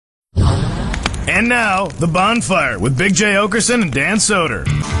And now, The Bonfire with Big J. Okerson and Dan Soder.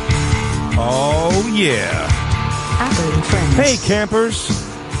 Oh, yeah. Hey, campers.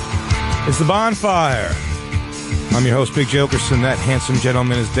 It's The Bonfire. I'm your host, Big J. Okerson. That handsome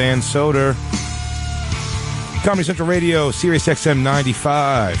gentleman is Dan Soder. Comedy Central Radio, Sirius XM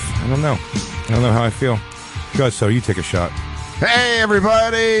 95. I don't know how I feel. Go ahead, Soder. You take a shot. Hey,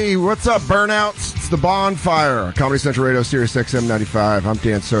 everybody. What's up, burnouts? It's The Bonfire. Comedy Central Radio, Sirius XM 95. I'm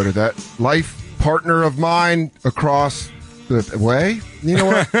Dan Soder. That life partner of mine across the way. You know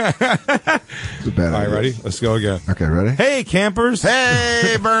what? It's a bad idea. All right, ready? Let's go again. Okay, ready? Hey, campers.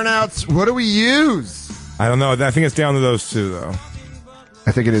 Hey, burnouts. What do we use? I don't know. I think it's down to those two, though.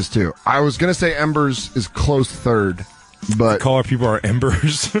 I think it is, too. I was going to say Embers is close third, but... Call our people our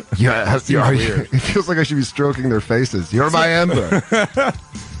Embers? Yeah, weird. It feels like I should be stroking their faces. You're my Ember.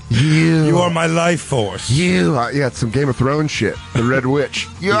 You are my life force. Yeah, it's some Game of Thrones shit. The Red Witch.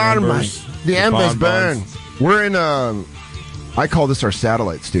 You are my... The Embers burn. We're in, I call this our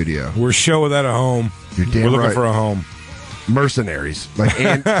satellite studio. We're a show without a home. You're damn We're looking right. for a home. Mercenaries, like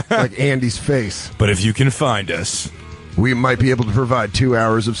like Andy's face. But if you can find us, we might be able to provide 2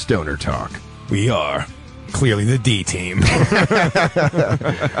 hours of stoner talk. We are clearly the D team. What's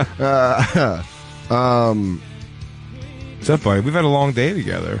up, buddy? We've had a long day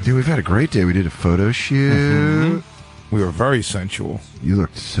together. Dude, we've had a great day. We did a photo shoot. Mm-hmm. We were very sensual. You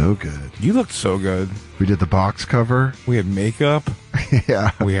looked so good. You looked so good. We did the box cover. We had makeup.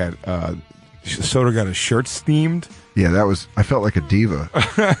 Yeah. We had, Soda got his shirt steamed. Yeah, I felt like a diva.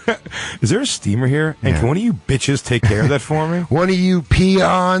 Is there a steamer here? And can one of you bitches take care of that for me? One of you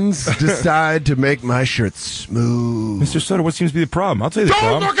peons decide to make my shirt smooth. Mr. Soda, what seems to be the problem? I'll tell you the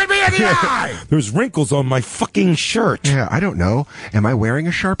problem. Don't look at me in the eye! There's wrinkles on my fucking shirt. Yeah, I don't know. Am I wearing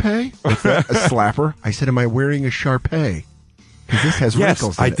a Sharpay? What's that? A slapper? I said, am I wearing a Sharpay? Because this has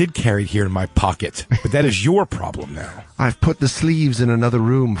wrinkles in it. I did carry it here in my pocket, but that is your problem now. I've put the sleeves in another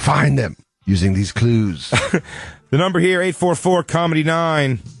room. Find them using these clues. The number here,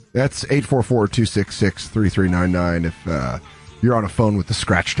 844-COMEDY-9. That's 844-266-3399 if you're on a phone with the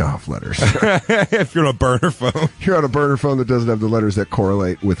scratched-off letters. If you're on a burner phone. You're on a burner phone that doesn't have the letters that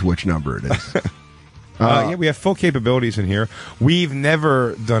correlate with which number it is. Yeah, we have full capabilities in here. We've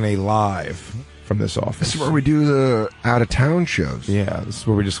never done a live from this office. This is where we do the out-of-town shows. Yeah, this is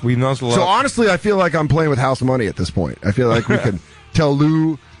where we nuzzle up. So honestly, I feel like I'm playing with house money at this point. I feel like we can tell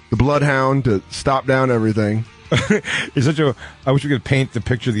Lou, the Bloodhound, to stop down everything. It's such a. I wish we could paint the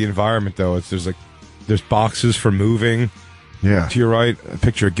picture of the environment, though. There's boxes for moving. Yeah. To your right, a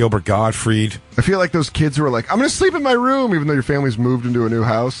picture of Gilbert Gottfried. I feel like those kids who are like, I'm going to sleep in my room, even though your family's moved into a new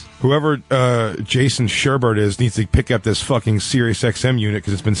house. Whoever Jason Sherbert is needs to pick up this fucking Sirius XM unit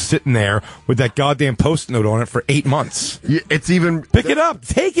because it's been sitting there with that goddamn Post-it note on it for 8 months. Yeah, it's even... Pick it up.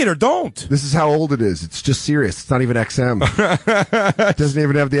 Take it or don't. This is how old it is. It's just Sirius. It's not even XM. It doesn't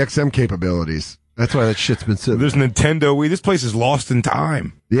even have the XM capabilities. That's why that shit's been sitting. There's Nintendo Wii. This place is lost in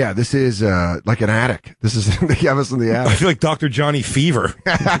time. Yeah, this is like an attic. This is they have us in the attic. I feel like Dr. Johnny Fever.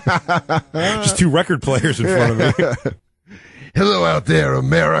 Just 2 record players in front of me. Hello out there,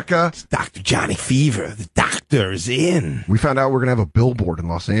 America. It's Dr. Johnny Fever. The doctor is in. We found out we're going to have a billboard in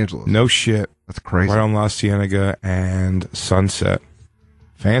Los Angeles. No shit. That's crazy. Right on La Cienega and Sunset.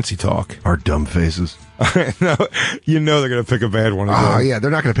 Fancy talk. Our dumb faces. No, you know they're gonna pick a bad one. Oh yeah, they're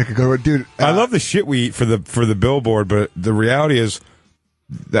not gonna pick a good one, dude. I love the shit we eat for the billboard, but the reality is,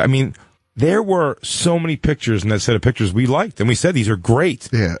 I mean, there were so many pictures in that set of pictures we liked, and we said these are great.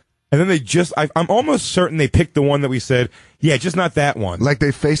 Yeah. And then I'm almost certain they picked the one that we said, yeah, just not that one. Like they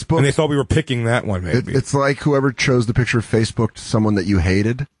Facebooked. And they thought we were picking that one, maybe. It's like whoever chose the picture Facebooked someone that you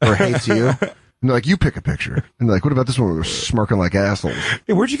hated or hates you. And they're like, you pick a picture. And they're like, what about this one where we're smirking like assholes?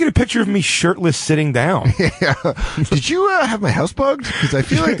 Hey, where'd you get a picture of me shirtless sitting down? Yeah. Did you have my house bugged? Because I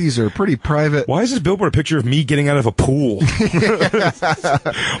feel like these are pretty private. Why is this billboard a picture of me getting out of a pool?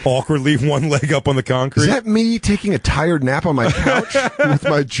 Awkwardly, one leg up on the concrete. Is that me taking a tired nap on my couch with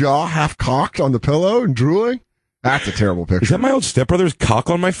my jaw half cocked on the pillow and drooling? That's a terrible picture. Is that my old stepbrother's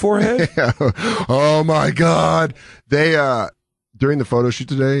cock on my forehead? Yeah. Oh, my God. They, during the photo shoot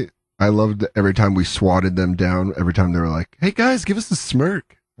today, I loved every time we swatted them down. Every time they were like, hey, guys, give us the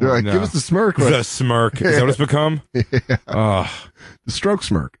smirk. They're like, give us the smirk. The smirk. Is that what it's become? Yeah. The stroke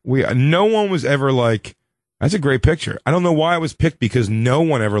smirk. No one was ever like, that's a great picture. I don't know why it was picked because no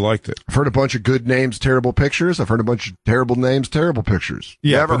one ever liked it. I've heard a bunch of good names, terrible pictures. I've heard a bunch of terrible names, terrible pictures.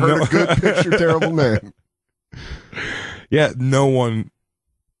 Yeah, never heard a good picture, terrible name. Yeah, no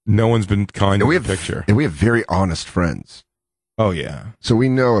one's been kind to the picture. And we have very honest friends. Oh, yeah. So we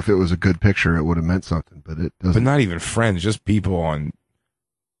know if it was a good picture, it would have meant something, but it doesn't. But not even friends, just people on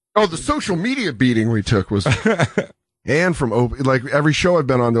Oh, the social media beating we took was, and from like every show I've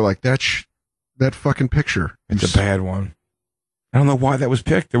been on, they're like that fucking picture. It's a bad one. I don't know why that was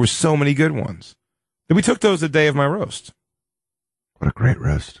picked. There were so many good ones. And we took those the day of my roast. What a great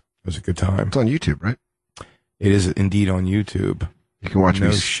roast! It was a good time. It's on YouTube, right? It is indeed on YouTube. You can watch me.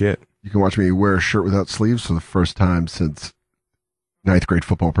 No shit. You can watch me wear a shirt without sleeves for the first time since 9th grade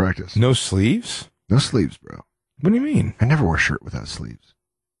football practice. No sleeves? No sleeves, bro. What do you mean? I never wear a shirt without sleeves.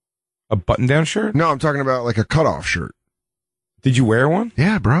 A button-down shirt? No, I'm talking about like a cutoff shirt. Did you wear one?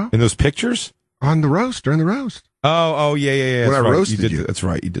 Yeah, bro. In those pictures? On the roast, during the roast. Oh, yeah. When I roasted you. That's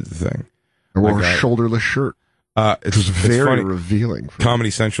right, you did the thing. I wore a shoulderless shirt. It was very funny. revealing.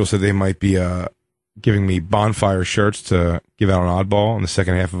 Comedy Central said they might be giving me Bonfire shirts to give out on Oddball in the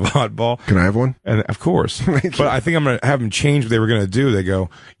second half of Oddball. Can I have one? And of course. But I think I'm going to have them change what they were going to do. They go,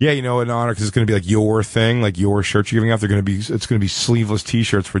 yeah, in honor, because it's going to be like your thing, like your shirts you're giving out. It's going to be sleeveless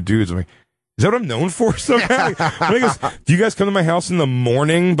T-shirts for dudes. I'm like, is that what I'm known for somehow? Do you guys come to my house in the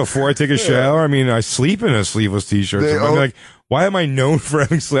morning before I take a shower? I mean, I sleep in a sleeves T-shirt. So I'm like, why am I known for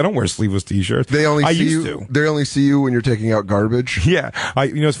having I don't wear sleeveless T-shirts. They only see you when you're taking out garbage. Yeah.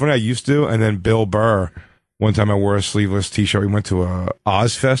 It's funny. I used to, and then Bill Burr, one time I wore a sleeveless T-shirt. We went to a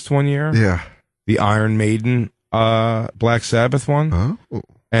Ozfest one year. Yeah. The Iron Maiden, Black Sabbath one. Oh.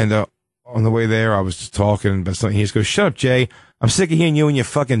 And, on the way there, I was just talking about something. He just goes, "Shut up, Jay. I'm sick of hearing you and your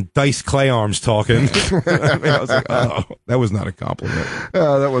fucking Dice Clay arms talking." I was like, oh, that was not a compliment.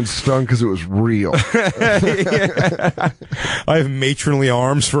 That one stung because it was real. I have matronly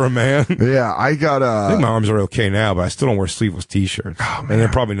arms for a man. Yeah, I think my arms are okay now, but I still don't wear sleeveless T-shirts. Oh, and they're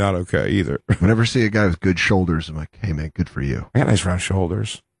probably not okay either. Whenever I see a guy with good shoulders, I'm like, hey, man, good for you. I got nice round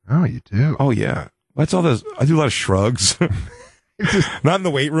shoulders. Oh, you do? Oh, yeah. That's all those. I do a lot of shrugs. Not in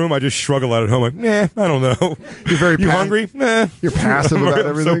the weight room. I just shrug a lot at home. Like, I don't know. You're very hungry? Nah. You're passive about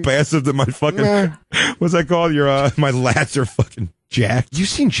everything. I'm so passive that my fucking what's that called? My lats are fucking jacked. You've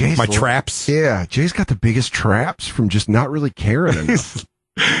seen Jay's traps? Yeah, Jay's got the biggest traps from just not really caring enough.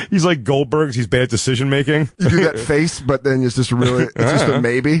 He's like Goldberg. He's bad at decision making. You do that face, but then it's just a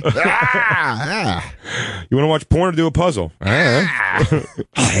maybe. You want to watch porn or do a puzzle?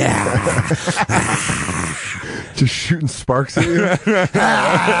 Just shooting sparks at you.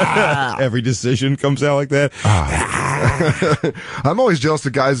 Every decision comes out like that. I'm always jealous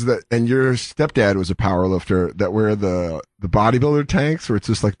of guys and your stepdad was a power lifter that wear the bodybuilder tanks where it's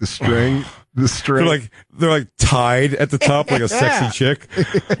just like the string. They're like tied at the top like a sexy chick,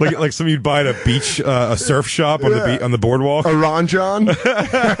 like some you'd buy at a beach, a surf shop on the boardwalk. A Ron John. It's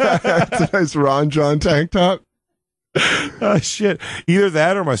a nice Ron John tank top. Shit. Either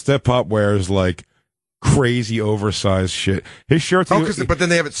that or my step-pop wears like crazy oversized shit. His shirts. But then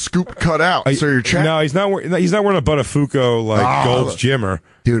they have it scoop cut out. So your check. No, he's not wearing a Buttafuoco Gold's Jimmer.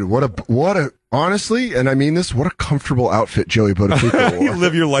 Dude, what a honestly, and I mean this, what a comfortable outfit Joey Buttafuoco wore. You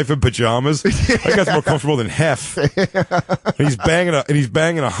live your life in pajamas. That guy's more comfortable than Hef. And he's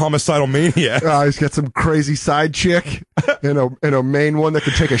banging a homicidal maniac. He's got some crazy side chick and a main one that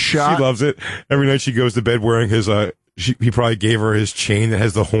can take a shot. She loves it. Every night she goes to bed wearing his he probably gave her his chain that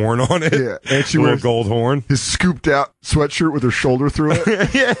has the horn on it. Yeah, and she wears a gold horn. His scooped out sweatshirt with her shoulder through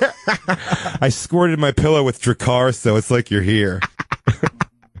it. Yeah. I squirted my pillow with Dracar, so it's like you're here.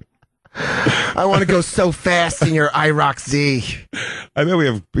 I want to go so fast in your IROC Z. I bet we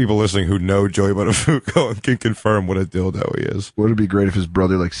have people listening who know Joey Buttafuoco and can confirm what a dildo he is. Would it be great if his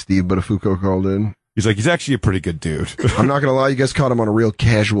brother, like Steve Buttafuoco, called in? He's like, he's actually a pretty good dude. I'm not going to lie, you guys caught him on a real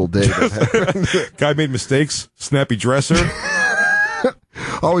casual day. Guy made mistakes, snappy dresser.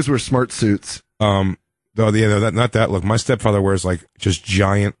 Always wear smart suits. Not that look. My stepfather wears like just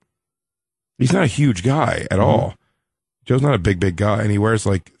giant. He's not a huge guy at all. Joe's not a big guy, and he wears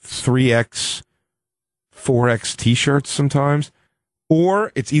like 3X, 4X T-shirts sometimes.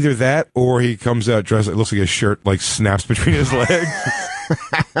 Or it's either that, or he comes out dressed. It looks like his shirt like snaps between his legs,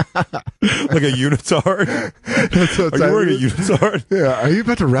 like a unitard. Are you wearing a unitard? Yeah. Are you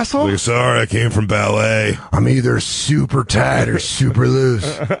about to wrestle? Like, sorry, I came from ballet. I'm either super tight or super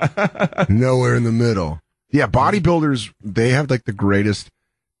loose. Nowhere in the middle. Yeah, bodybuilders, they have like the greatest.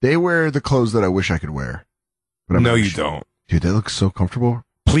 They wear the clothes that I wish I could wear. But no, you don't. Dude, they look so comfortable.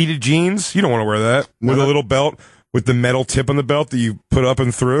 Pleated jeans? You don't want to wear that. With a little belt. With the metal tip on the belt that you put up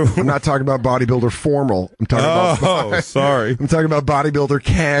and through? I'm not talking about bodybuilder formal. I'm talking about... sorry. I'm talking about bodybuilder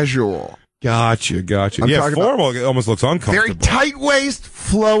casual. Gotcha. Yeah, formal almost looks uncomfortable. Very tight waist,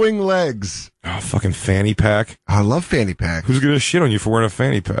 flowing legs. Oh, fucking fanny pack. I love fanny pack. Who's going to shit on you for wearing a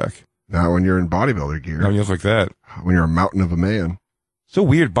fanny pack? Not when you're in bodybuilder gear. Not when you look like that. When you're a mountain of a man. So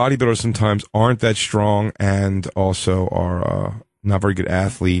weird. Bodybuilders sometimes aren't that strong and also are not very good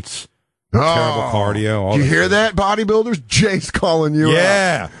athletes, terrible cardio. All Do you hear that, bodybuilders? Jay's calling you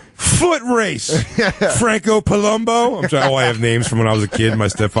out. Foot race. Franco Palumbo. I'm sorry, I have names from when I was a kid. My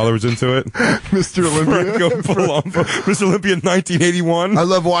stepfather was into it. Mr. Olympia. Franco Palumbo. Mr. Olympia 1981. I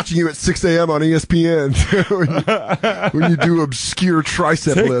love watching you at 6 a.m. on ESPN when you do obscure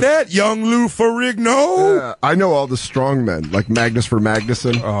tricep Take lifts. that, young Lou Ferrigno. Yeah, I know all the strongmen, like Magnus for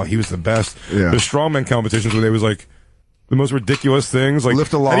Magnuson. Oh, he was the best. Yeah. The strongman competitions where they was like the most ridiculous things. Like,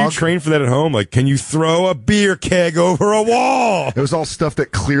 lift a log. How do you train for that at home? Like, can you throw a beer keg over a wall? It was all stuff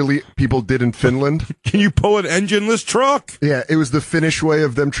that clearly people did in Finland. Can you pull an engineless truck? Yeah, it was the Finnish way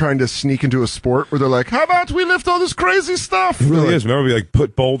of them trying to sneak into a sport where they're like, how about we lift all this crazy stuff? It really is. Remember we like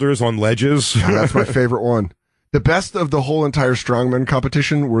put boulders on ledges? God, that's my favorite one. The best of the whole entire strongman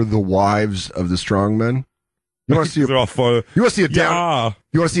competition were the wives of the strongmen. You want to see They're all fun. You want to see a down?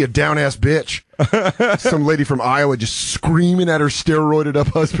 You want to see a down ass bitch? Some lady from Iowa just screaming at her steroided up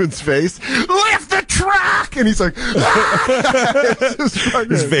husband's face. Lift the truck, and he's like,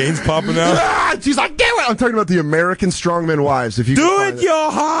 his veins popping out. She's like, do it. I'm talking about the American strongman wives. If you do it,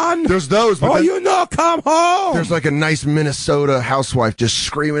 Johan. There's those. But come home. There's like a nice Minnesota housewife just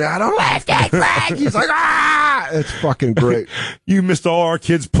screaming out, lift that flag. He's like, it's fucking great. You missed all our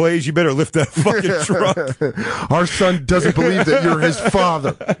kids' plays. You better lift that fucking truck. Our son doesn't believe that you're his father.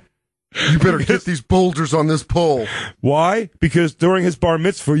 You better get these boulders on this pole. Why? Because during his bar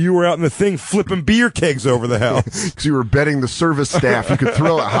mitzvah, you were out in the thing flipping beer kegs over the house. Because you were betting the service staff you could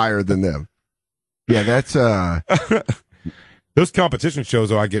throw it higher than them. Yeah, that's those competition shows.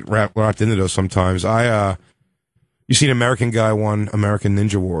 Though I get wrapped into those sometimes. You seen American Guy won American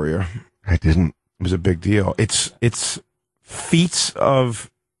Ninja Warrior? I didn't. It was a big deal. It's feats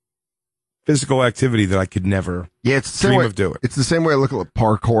of physical activity that I could never dream of doing. It's the same way I look at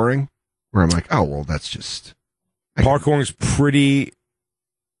parkouring, where I'm like, oh, well, that's just... Parkouring is pretty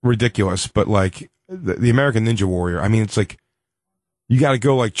ridiculous, but like the American Ninja Warrior, I mean, it's like you got to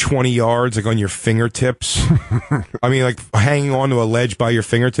go like 20 yards like on your fingertips. I mean, like hanging onto a ledge by your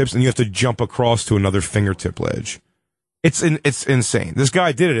fingertips, and you have to jump across to another fingertip ledge. It's insane. This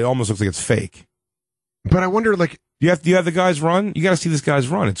guy did it. It almost looks like it's fake. But I wonder, like... You have the guys run? You got to see this guys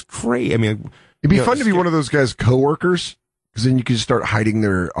run. It's great. I mean... It'd be fun to be one of those guys' coworkers, because then you could just start hiding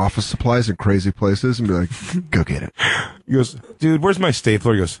their office supplies in crazy places and be like, go get it. He goes, dude, where's my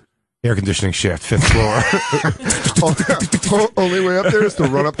stapler? He goes, air conditioning shaft, 5th floor. Only way up there is to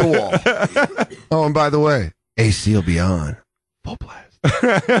run up the wall. Oh, and by the way, AC will be on. Full blast.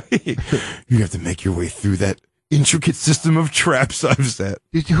 You have to make your way through that intricate system of traps I've set.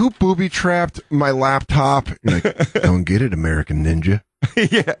 Who booby trapped my laptop? You're like, don't get it, American Ninja.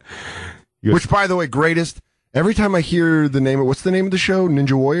 Yeah. Which, by the way, greatest. Every time I hear the name of, what's the name of the show?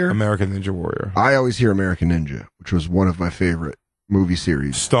 Ninja Warrior? American Ninja Warrior. I always hear American Ninja, which was one of my favorite movie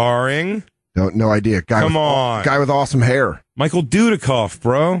series. Starring? No idea. Guy with awesome hair. Michael Dudikoff,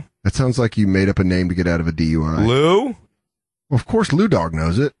 bro. That sounds like you made up a name to get out of a DUI. Lou? Well, of course, Lou Dog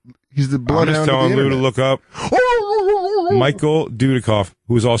knows it. He's the bloodhound. I'm just telling Lou to look up Michael Dudikoff,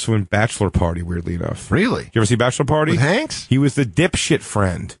 who was also in Bachelor Party, weirdly enough. Really? Did you ever see Bachelor Party? With Hanks? He was the dipshit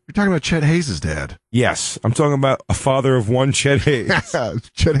friend. You're talking about Chet Hayes' dad. Yes. I'm talking about a father of one Chet Hayes.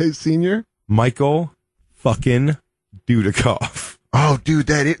 Chet Hayes Sr.? Michael fucking Dudikoff. Oh, dude,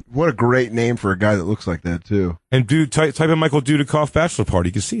 what a great name for a guy that looks like that, too. And dude, type in Michael Dudikoff Bachelor Party.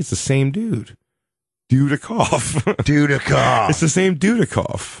 You can see it's the same dude. Dudikoff. Dudikoff. It's the same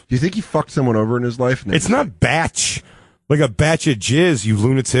Dudikoff. Do you think he fucked someone over in his life? It's not batch. Like a batch of jizz, you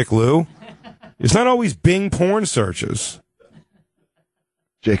lunatic, Lou. It's not always Bing porn searches.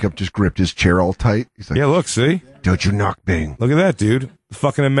 Jacob just gripped his chair all tight. He's like, yeah, look, see? Don't you knock Bing. Look at that, dude. The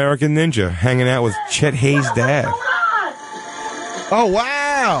fucking American Ninja hanging out with Chet Hayes' dad. Oh,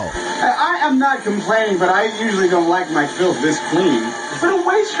 wow. I am not complaining, but I usually don't like my filth this clean. What a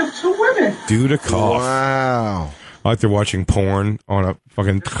waste of two women. Dudikoff. Wow. I like they're watching porn on a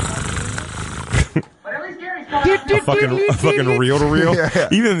fucking... a fucking reel-to-reel. Yeah.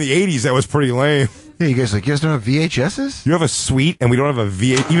 Even in the 80s, that was pretty lame. Yeah, you guys don't have VHSs? You have a suite, and we don't have a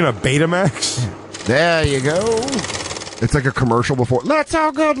even a Betamax? There you go. It's like a commercial before. Let's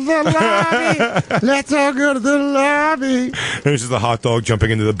all go to the lobby. Let's all go to the lobby. And it's just a hot dog jumping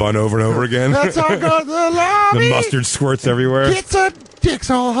into the bun over and over again. Let's all go to the lobby. The mustard squirts everywhere. Pizza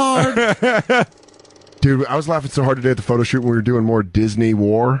dicks all hard. Dude, I was laughing so hard today at the photo shoot when we were doing more Disney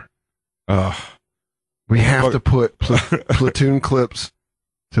War. We have to put platoon clips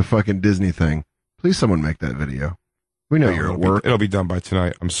to fucking Disney thing. Please, someone make that video. We know you're at work. It'll be done by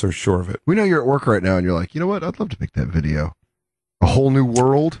tonight. I'm so sure of it. We know you're at work right now, and you're like, you know what? I'd love to make that video. A whole new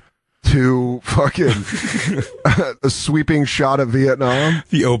world. to fucking a sweeping shot of Vietnam.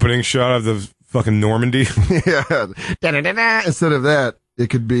 The opening shot of the fucking Normandy. Yeah. Da-da-da-da. Instead of that, it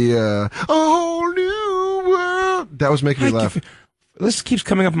could be a whole new world. That was making me laugh. This keeps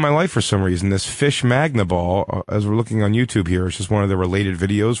coming up in my life for some reason. This Phish Magna Ball, as we're looking on YouTube here, it's just one of the related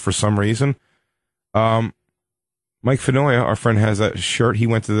videos for some reason. Mike Fenoya, our friend, has that shirt. He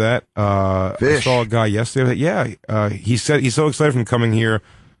went to that. I saw a guy yesterday. Yeah, he said he's so excited from coming here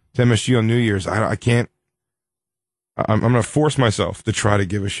to MSG on New Year's. I can't. I'm going to force myself to try to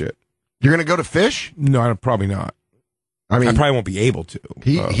give a shit. You're going to go to Phish? No, probably not. I mean, I probably won't be able to.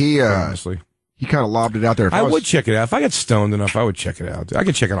 Honestly. He kind of lobbed it out there. I would check it out. If I get stoned enough, I would check it out. I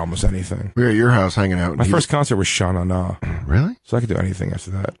could check out almost anything. We were at your house hanging out. My first concert was Sha Na Na. Really? So I could do anything after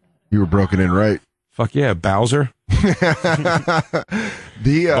that. You were broken in right. Fuck yeah, Bowser. Bone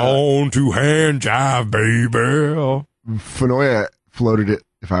to hand jive, baby. Fenoya floated it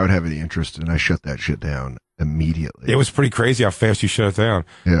if I would have any interest, and I shut that shit down immediately. It was pretty crazy how fast you shut it down.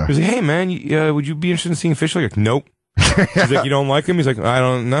 Yeah. He was like, hey, man, would you be interested in seeing Phish? Like, nope. He's like, you don't like him? He's like, I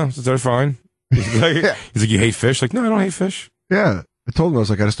don't know. They're fine. He's like, you hate Phish? Like, no, I don't hate Phish. Yeah. I told him, I was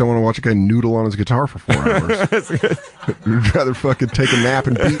like, I just don't want to watch a guy noodle on his guitar for 4 hours. I'd rather fucking take a nap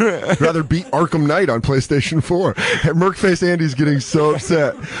and rather beat Arkham Knight on PlayStation 4. Merkface Andy's getting so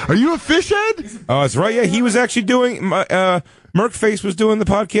upset. Are you a Phish head? Oh, that's right. Yeah, he was actually doing, Merkface was doing the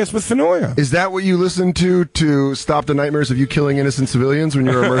podcast with Fenoya. Is that what you listened to stop the nightmares of you killing innocent civilians when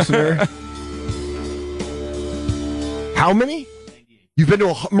you were a mercenary? How many? You've been to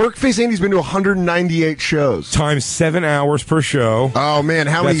Merkface Andy's been to 198 shows. Times 7 hours per show. Oh man,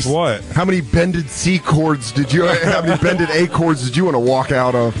 how many bended C chords did you how many bended A chords did you want to walk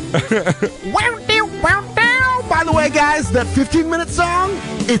out of? By the way, guys, that 15-minute song,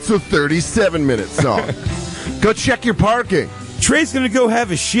 it's a 37-minute song. Go check your parking. Trey's going to go have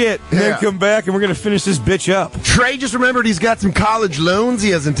a shit and then come back, and we're going to finish this bitch up. Trey just remembered he's got some college loans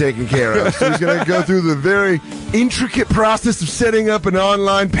he hasn't taken care of. So he's going to go through the very intricate process of setting up an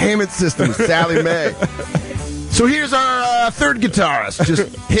online payment system with Sally Mae. So here's our third guitarist,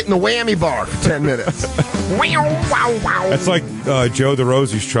 just hitting the whammy bar for 10 minutes. That's like Joe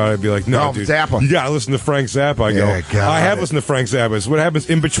DeRosie's trying to be like, no, dude, Zappa. You got to listen to Frank Zappa. I have listened to Frank Zappa. It's what happens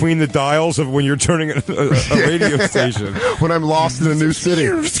in between the dials of when you're turning a radio station. When I'm lost in a new city.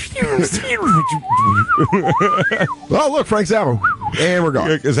 Oh, look, Frank Zappa. And we're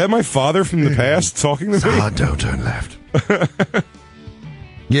gone. Is that my father from the past talking to me? Oh, don't turn left.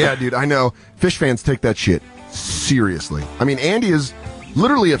 Yeah, dude, I know. Phish fans take that shit seriously. I mean, Andy is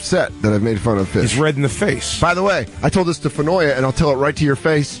literally upset that I've made fun of Phish. He's red in the face. By the way, I told this to Fenoya, and I'll tell it right to your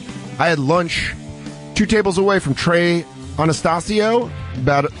face. I had lunch 2 tables away from Trey Anastasio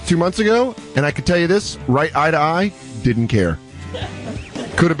about 2 months ago, and I could tell you this, right eye to eye, didn't care.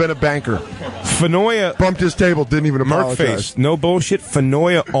 Could have been a banker. Fenoya bumped his table, didn't even apologize. Merkface, no bullshit.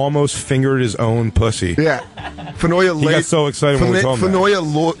 Fenoya almost fingered his own pussy. Yeah. Fenoya got so excited when we told him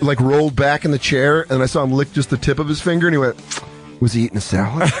Fenoya rolled back in the chair, and I saw him lick just the tip of his finger, and he went, was he eating a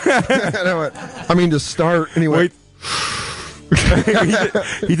salad? And I went, I mean, to start, and he went...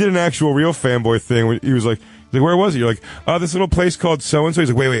 he did an actual real fanboy thing. He was like, where was he? You're like, this little place called so-and-so.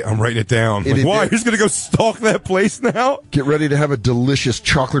 He's like, wait, I'm writing it down. Like, why? You're just going to go stalk that place now? Get ready to have a delicious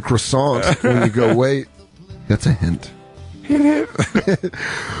chocolate croissant when you go, wait. That's a hint.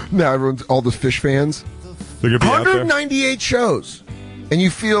 Now everyone's, all the Phish fans. They're gonna be 198 shows. And you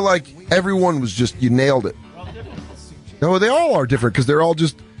feel like everyone was just, you nailed it. No, they all are different because they're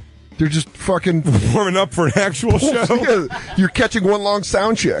just fucking warming up for an actual show. Yeah, you're catching one long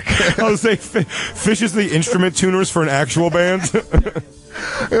sound check. I was saying, Phish is the instrument tuners for an actual band.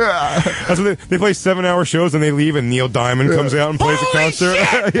 Yeah. That's what they play 7-hour shows and they leave, and Neil Diamond comes out and plays a concert.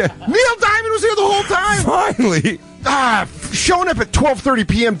 Yeah. Neil Diamond was here the whole time. Finally, showing up at 12:30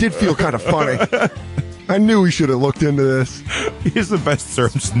 p.m. did feel kind of funny. I knew we should have looked into this. He's the best, sir.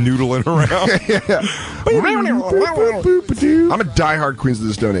 I'm just noodling around. I'm a diehard Queens of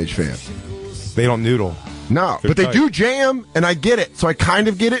the Stone Age fan. They don't noodle. No, but they do jam, and I get it. So I kind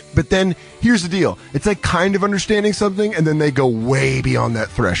of get it, but then here's the deal. It's like kind of understanding something, and then they go way beyond that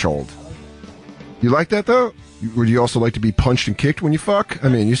threshold. You like that, though? Would you also like to be punched and kicked when you fuck? I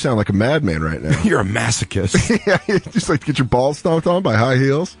mean, you sound like a madman right now. You're a masochist. Yeah, you just like to get your balls stomped on by high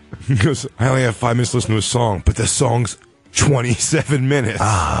heels. He goes, I only have 5 minutes to listen to a song, but the song's 27 minutes.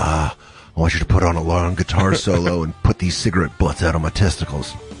 I want you to put on a long guitar solo and put these cigarette butts out of my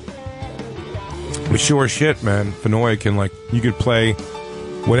testicles. But sure as shit, man. Fenoya can, you could play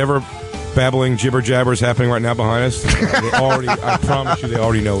whatever babbling jibber jabber is happening right now behind us. I promise you, they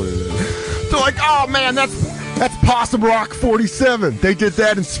already know what it is. They're like, oh man, that's That's Possum Rock 47. They did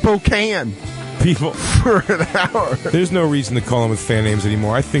that in Spokane. People for an hour. There's no reason to call them with fan names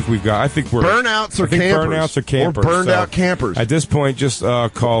anymore. I think we're burnouts or campers. Burnouts or campers. Or burned out campers. At this point, just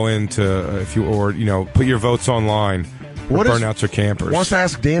call in to put your votes online. Burnouts or campers. Wants to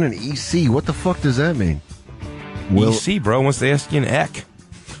ask Dan an EC. What the fuck does that mean? EC, bro. Wants to ask you an EC.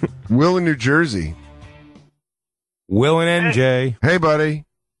 Will in New Jersey. Will and NJ. Hey, buddy.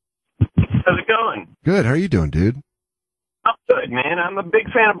 How's it going? Good. How are you doing, dude? I'm good, man. I'm a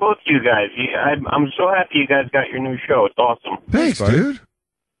big fan of both you guys. I'm so happy you guys got your new show. It's awesome. Thanks, dude.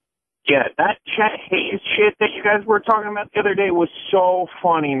 Yeah, that Chet Hayes shit that you guys were talking about the other day was so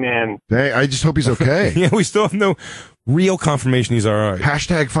funny, man. Hey, I just hope he's okay. Yeah, we still have no real confirmation he's all right.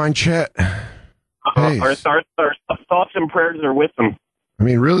 Hashtag find Chet. Our thoughts and prayers are with him. I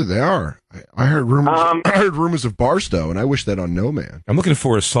mean, really, they are. I heard rumors. I heard rumors of Barstow, and I wish that on No Man. I'm looking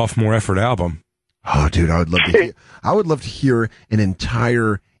for a sophomore effort album. Oh, dude, I would love to hear an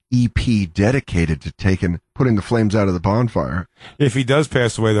entire EP dedicated to putting the flames out of the bonfire. If he does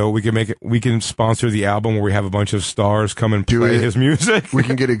pass away, though, we can sponsor the album where we have a bunch of stars come and play his music. We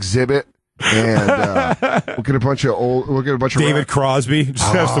can get Exhibit, and we'll get a bunch of David Crosby.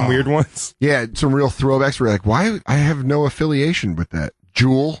 Just have some weird ones. Yeah, some real throwbacks. We're like, why? I have no affiliation with that.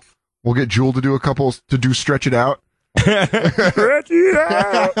 Jewel. We'll get Jewel to do Stretch It Out. Stretch it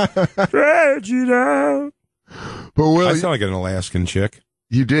out. Stretch it out. But Will, I sound like an Alaskan chick.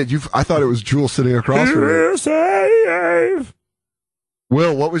 You did. I thought it was Jewel sitting across from you.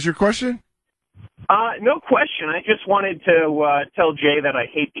 Will, what was your question? No question. I just wanted to tell Jay that I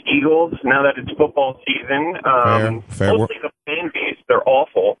hate the Eagles now that it's football season. Fair. Mostly the fan base. They're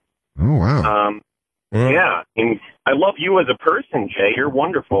awful. Oh, wow. Yeah. And I love you as a person, Jay. You're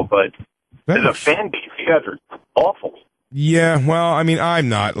wonderful, but as a fan base, you guys are awful. Yeah, well, I mean, I'm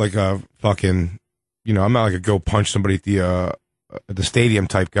not like a fucking, I'm not like a go punch somebody at the stadium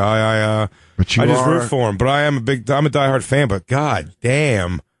type guy. I just root for him. But I'm a diehard fan. But god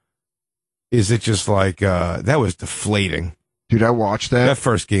damn, is it just like that was deflating, dude? I watched that. That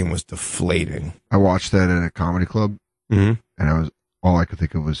first game was deflating. I watched that at a comedy club, and all I could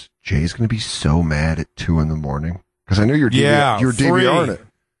think of was Jay's going to be so mad at 2 a.m. because I know you're DVRing it.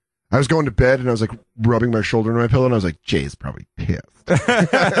 I was going to bed and I was like rubbing my shoulder on my pillow and I was like, Jay's probably pissed. Because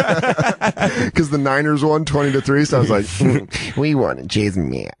the Niners won 20-3, so I was like, we won and Jay's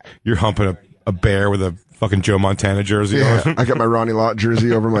mad. You're humping a bear with a fucking Joe Montana jersey on. I got my Ronnie Lott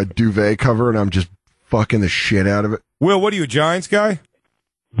jersey over my duvet cover and I'm just fucking the shit out of it. Will, what are you, a Giants guy?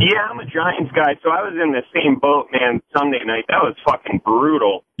 Yeah, I'm a Giants guy, so I was in the same boat, man, Sunday night. That was fucking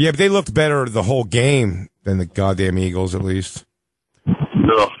brutal. Yeah, but they looked better the whole game than the goddamn Eagles, at least.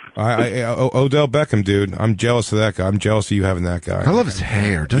 Ugh. Odell Beckham, dude. I'm jealous of that guy. I'm jealous of you having that guy. I love his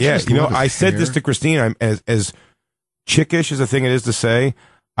hair. I said this to Christine. As chickish as a thing it is to say,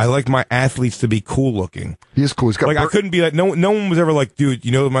 I like my athletes to be cool looking. He is cool. He's got I couldn't be like, no one was ever like, dude,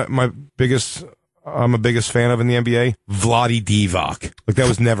 I'm a biggest fan of in the NBA? Vlade Divac. Like, that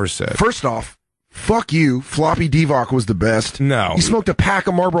was never said. First off, fuck you. Floppy Divac was the best. No. He smoked a pack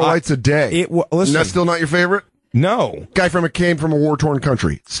of Marlboro Lights a day. Listen, that's still not your favorite? No. Guy came from a war-torn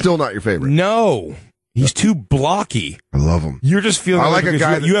country. Still not your favorite? No. He's too blocky. I love him. You're just feeling like a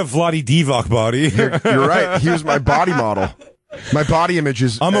guy you have Vlade Divac body. You're right. He was my body model. My body image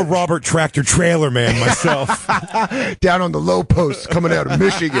is... I'm a Robert Tractor Trailer man myself. Down on the low post coming out of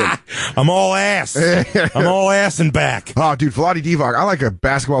Michigan. I'm all ass. I'm all ass and back. Oh, dude, Vlade Divac. I like a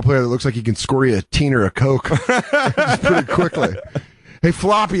basketball player that looks like he can score you a teen or a Coke just pretty quickly. Hey,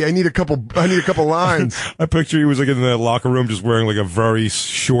 Floppy, I need a couple lines. I picture he was like in the locker room just wearing like a very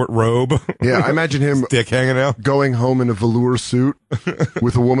short robe. Yeah, I imagine him dick hanging out, going home in a velour suit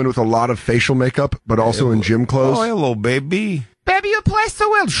with a woman with a lot of facial makeup, but also in gym clothes. Oh, hello, baby. Baby, you play so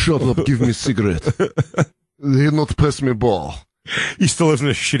well. Shut up, give me a cigarette. He'll not pass me ball. He still lives in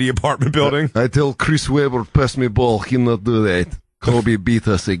a shitty apartment building. I tell Chris Webber, pass me ball. He'll not do that. Kobe beat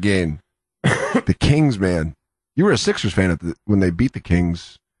us again. The Kings, man. You were a Sixers fan when they beat the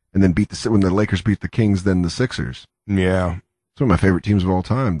Kings, and then when the Lakers beat the Kings, then the Sixers. Yeah. It's one of my favorite teams of all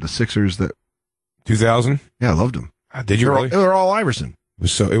time. The Sixers 2000? Yeah, I loved them. Did you really? They were all Iverson. It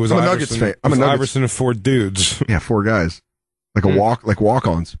was I'm a Iverson. Nuggets fan. I'm a Nuggets. Nuggets. Iverson and 4 dudes. Yeah, 4 guys. Like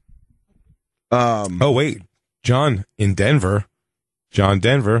walk-ons. Oh, wait. John in Denver. John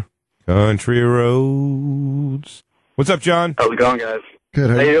Denver. Country roads. What's up, John? How's it going, guys? Good.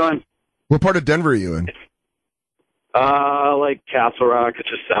 How you doing? What part of Denver are you in? Like Castle Rock. It's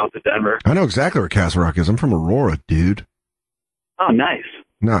just south of Denver. I know exactly where Castle Rock is. I'm from Aurora, dude. Oh, nice.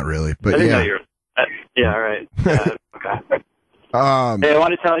 Not really, but I didn't yeah. know you're. Yeah, all right. Okay. Hey, I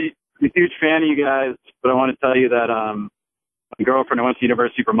want to tell you a huge fan of you guys, but I want to tell you that my girlfriend, I went to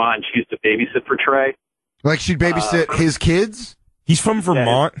University of Vermont, and she used to babysit for Trey. Like she'd babysit his kids? He's from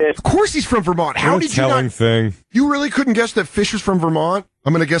Vermont? Yeah, of course he's from Vermont. How did you not... thing. You really couldn't guess that Phish was from Vermont?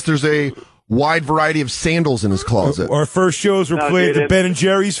 I'm going to guess there's a wide variety of sandals in his closet. Our first shows were played at the Ben &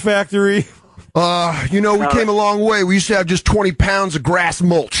 Jerry's factory. We came a long way. We used to have just 20 pounds of grass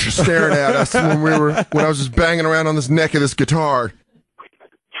mulch staring at us when I was just banging around on this neck of this guitar.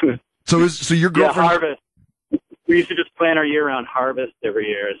 So your girlfriend... Yeah, harvest. We used to just plan our year-round harvest every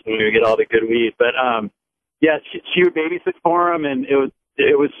year, so we would get all the good weed. But, she would babysit for him, and it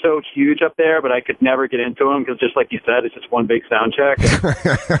was so huge up there, but I could never get into him because, just like you said, it's just one big sound check.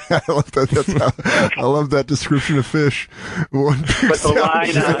 I love that. I love that description of Phish. But the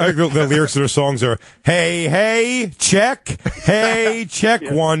line, the lyrics of their songs are, hey, hey, check. Hey, check,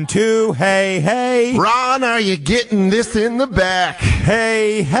 1, 2, hey, hey. Ron, are you getting this in the back?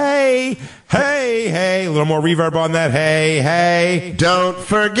 Hey, hey. Hey, hey, a little more reverb on that. Hey, hey. Don't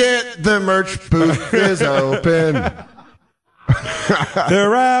forget the merch booth is open.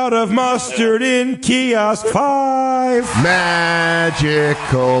 They're out of mustard in kiosk 5.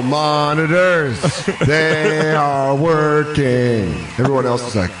 Magical monitors. They are working. Everyone else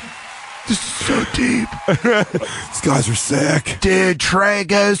is like, this is so deep. These guys are sick. Dude, Trey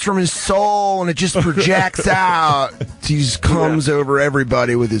goes from his soul and it just projects out. He just comes over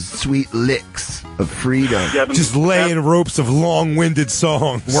everybody with his sweet licks of freedom. Just laying ropes of long-winded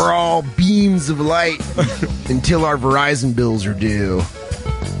songs. We're all beams of light until our Verizon bills are due.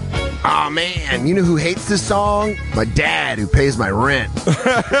 Oh man, you know who hates this song? My dad, who pays my rent.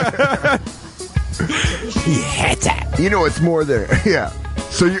 He hates it. You know it's more there. Yeah.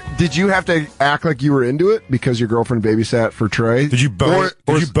 So did you have to act like you were into it because your girlfriend babysat for Trey? Did you bone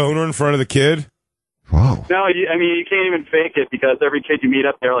her in front of the kid? Whoa. No, you can't even fake it because every kid you meet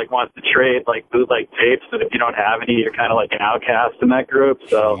up there wants to trade bootleg tapes, and if you don't have any, you're kind of like an outcast in that group.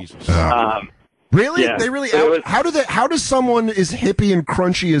 So, really, yeah. They really how does someone as hippie and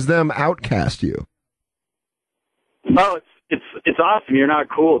crunchy as them outcast you? Oh, it's awesome. You're not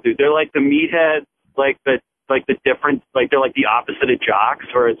cool, dude. They're like the meatheads, the different, they're like the opposite of jocks,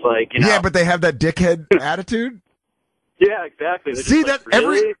 where it's like, Yeah, but they have that dickhead attitude. Yeah, exactly. They're See just that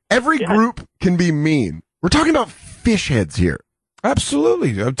really? every group can be mean. We're talking about Phish heads here.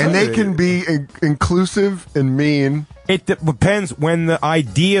 Absolutely, and they can be inclusive and mean. It depends when the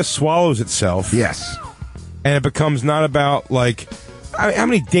idea swallows itself. Yes, and it becomes not about how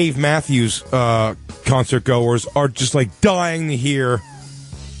many Dave Matthews concert goers are just dying to hear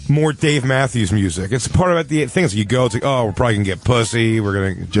more Dave Matthews music. It's part of the thing. Is you go, it's like, oh, we're probably gonna get pussy. We're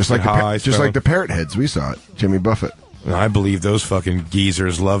gonna just like the Parrot Heads we saw at Jimmy Buffett. I believe those fucking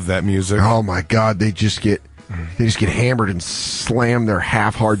geezers love that music. Oh my god, they just get hammered and slam their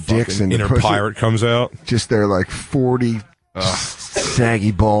half-hard dicks and inner pirate comes out. Just their 40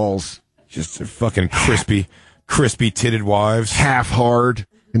 saggy balls. Just their fucking crispy titted wives. Half-hard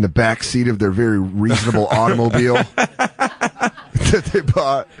in the back seat of their very reasonable automobile that they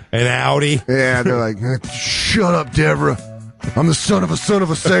bought. An Audi. Yeah, they're like, shut up, Deborah. I'm the son of a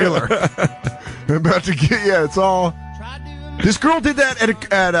sailor. I'm about to get, it's all... This girl did that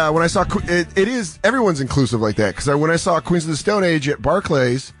at when I saw, it is, everyone's inclusive like that, because when I saw Queens of the Stone Age at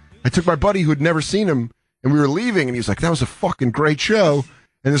Barclays, I took my buddy who had never seen him, and we were leaving, and he was like, that was a fucking great show.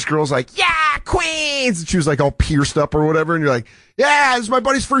 And this girl's like, yeah, Queens! And she was all pierced up or whatever, and you're like, yeah, this is my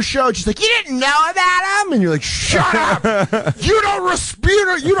buddy's first show. And she's like, you didn't know about him? And you're like, shut up! You're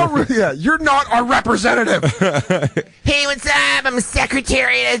not our representative! Hey, what's up? I'm a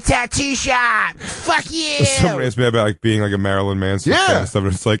secretary at a tattoo shop! Fuck you! Somebody asked me about being a Marilyn Manson fan and stuff,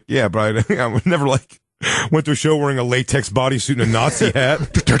 and it's but I would never went to a show wearing a latex bodysuit and a Nazi hat.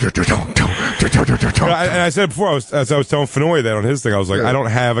 And I said before, as I was telling Fenoy that on his thing, I was like, I don't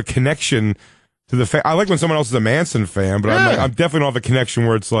have a connection to the I like when someone else is a Manson fan, but I'm definitely don't have a connection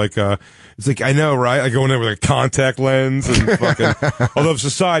where it's I know, right? I go in there with a contact lens and fucking. Although if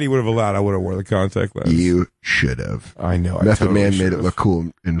society would have allowed, I would have worn the contact lens. You should have. I know. Method Man made it look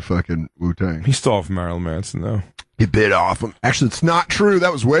cool in fucking Wu-Tang. He stole from Marilyn Manson though. He bit off him. Actually, it's not true.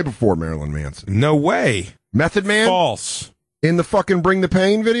 That was way before Marilyn Manson. No way. Method Man? False. In the fucking Bring the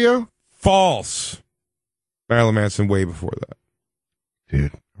Pain video? False. Marilyn Manson way before that.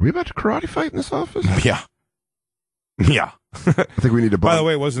 Dude, are we about to karate fight in this office? Yeah. Yeah. I think we need to By the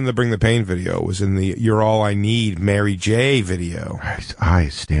way, it wasn't the Bring the Pain video. It was in the You're All I Need Mary J video. I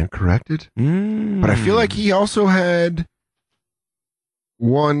stand corrected. But I feel like he also had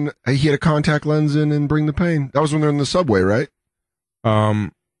he had a contact lens in Bring the Pain. That was when they're in the subway, right?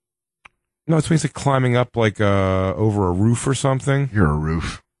 No, it's when he's climbing up over a roof or something. You're a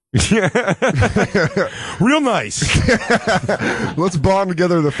roof. Real nice. Let's bond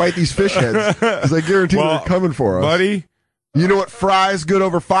together to fight these fish heads, because I guarantee they're coming for us. Buddy. You know what fries good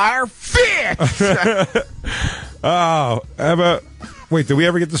over fire? Fish! Oh, wait, did we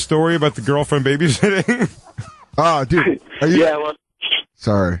ever get the story about the girlfriend babysitting? Oh, dude. Yeah, well...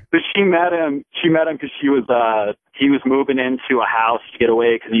 Sorry. But she met him because he was moving into a house to get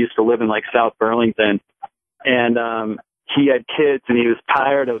away because he used to live in, like, South Burlington. And he had kids, and he was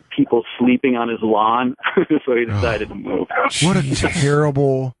tired of people sleeping on his lawn, so he decided to move.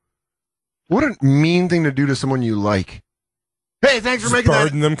 What a mean thing to do to someone you like. Hey, thanks for making that.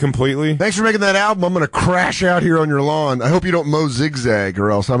 Burden them completely. Thanks for making that album. I'm going to crash out here on your lawn. I hope you don't mow zigzag,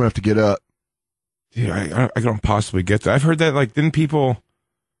 or else I'm going to have to get up. Dude, I don't possibly get that. I've heard that, like, didn't people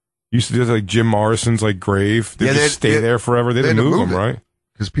used to do that, like, Jim Morrison's, like, grave? They just stay there forever. They didn't move them, right?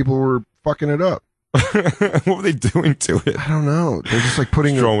 Because people were fucking it up. What were they doing to it? I don't know. They're just, like,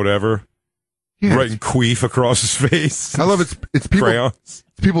 putting... Throwing whatever. Yeah. Writing queef across his face. I love it's people... Crayons.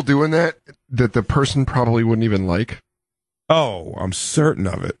 It's people doing that the person probably wouldn't even like. Oh, I'm certain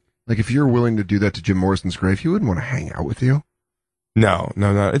of it. Like, if you're willing to do that to Jim Morrison's grave, he wouldn't want to hang out with you. No.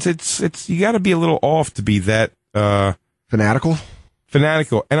 It's you got to be a little off to be that fanatical. And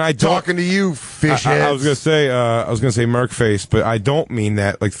I don't, talking to you, fish heads. I was gonna say Merc face, but I don't mean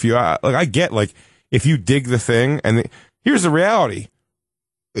that. Like, I get, like, if you dig the thing, and here's the reality: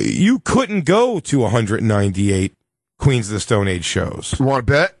 you couldn't go to 198 Queens of the Stone Age shows. You want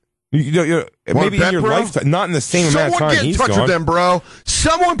to bet? Maybe in your lifetime, not in the same amount of time. Someone get in touch with them, bro.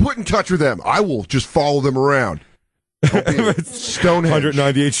 Someone put in touch with them. I will just follow them around. Stonehenge.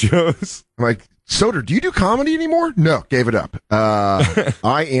 198 shows. I'm like, Soder, do you do comedy anymore? No, gave it up.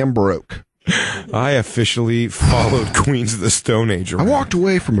 I am broke. I officially followed Queens of the Stone Age around. I walked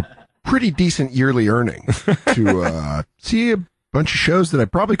away from a pretty decent yearly earning to see a bunch of shows that I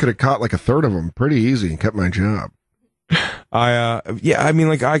probably could have caught like a third of them pretty easy and kept my job. I mean,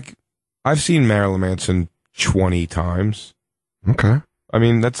 like, I've seen Marilyn Manson 20 times. Okay. I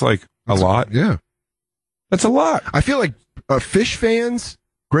mean, that's like a lot. Yeah. That's a lot. I feel like Phish fans,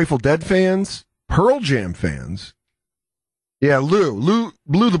 Grateful Dead fans, Pearl Jam fans. Yeah, Lou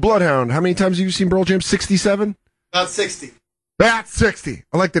the Bloodhound. How many times have you seen Pearl Jam? 67? About 60. About 60.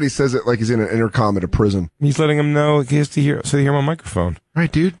 I like that he says it like he's in an intercom at a prison. He's letting him know he has to hear, so they hear him on microphone.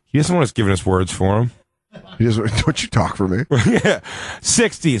 Right, dude. He doesn't want us giving us words for him. He doesn't. Don't you talk for me? Yeah,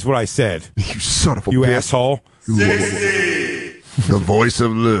 60 is what I said. You son of a you bitch. Asshole. 60. The voice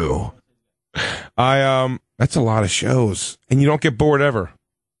of Lou. That's a lot of shows, and you don't get bored ever.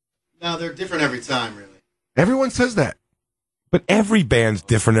 No, they're different every time, really. Everyone says that. But every band's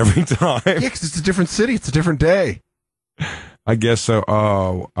different every time. Yeah, because it's a different city. It's a different day. I guess so.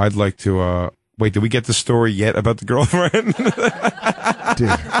 Oh, I'd like to, wait, did we get the story yet about the girlfriend? Dude,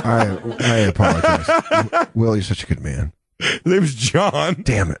 I apologize. Will, you're such a good man. His name's John.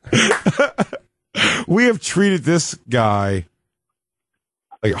 Damn it. We have treated this guy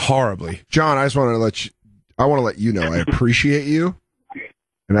like horribly. John, I just want to let you know I appreciate you,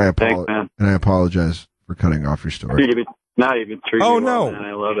 and I apologize for cutting off your story. Not even true. Oh, no. Man,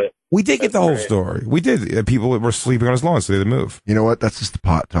 I love it. We did get the whole story. We did. People were sleeping on his lawn, so they had to move. You know what? That's just the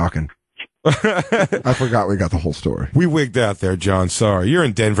pot talking. I forgot we got the whole story. We wigged out there, John. Sorry. You're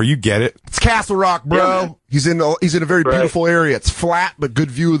in Denver. You get it. It's Castle Rock, bro. Yeah, he's in a very beautiful area. It's flat, but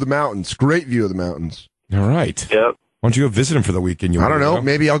good view of the mountains. Great view of the mountains. All right. Yep. Why don't you go visit him for the weekend? I don't know.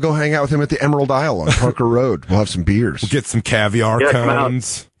 Maybe I'll go hang out with him at the Emerald Isle on Parker Road. We'll have some beers. We'll get some caviar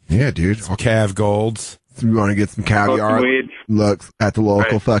cones. Yeah, dude. Some Cav Golds. You want to get some caviar? Look at the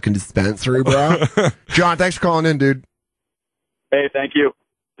local fucking dispensary, bro. John, thanks for calling in, dude. Hey, thank you.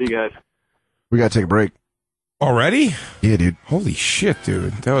 See you guys. We got to take a break. Already? Yeah, dude. Holy shit,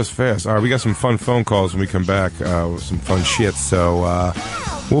 dude. That was fast. All right, we got some fun phone calls when we come back with some fun shit. So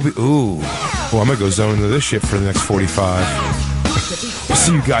we'll be... I'm going to go zone into this shit for the next 45. We'll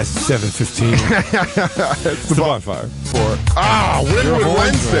see you guys at 7:15. It's the Bonfire. Winwood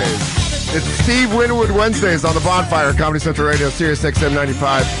Wednesdays. It's Steve Winwood Wednesdays on the Bonfire, Comedy Central Radio, Sirius XM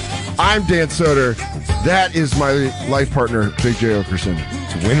 95. I'm Dan Soder. That is my life partner, Big J. Okerson.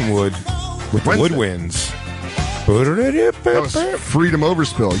 It's Winwood with the Woodwinds. That was Freedom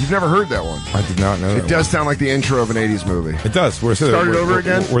Overspill. You've never heard that one. I did not know that. It does sound like the intro of an 80s movie. It does. Start it over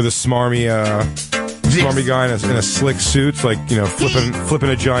again? Where the smarmy guy in a slick suit's like, flipping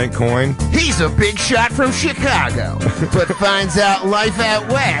a giant coin. He's a big shot from Chicago, but finds out life out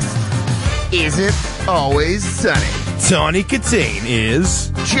west isn't always sunny. Tawny Katane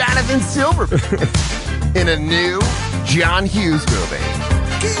is Jonathan Silverman in a new John Hughes movie.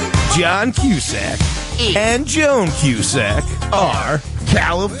 John Cusack and Joan Cusack are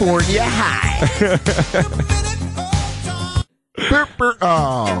California high.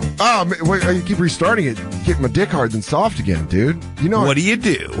 Wait, you keep restarting it. Getting my dick hard and soft again, dude. You know what do you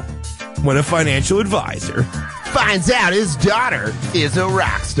do when a financial advisor finds out his daughter is a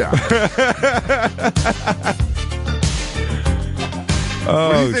rock star?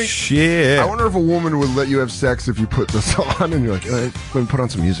 Oh, shit. I wonder if a woman would let you have sex if you put this on and you're like, let me put on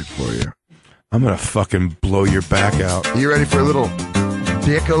some music for you. I'm going to fucking blow your back out. You ready for a little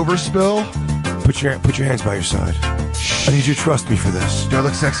dick overspill? Put your hands by your side. I need you to trust me for this. Do I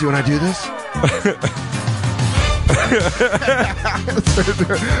look sexy when I do this?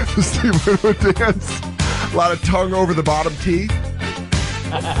 Steve Winwood dance. A lot of tongue over the bottom teeth.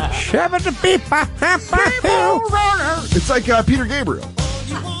 It's like Peter Gabriel.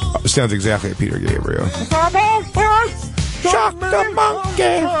 It sounds exactly like Peter Gabriel. Shock the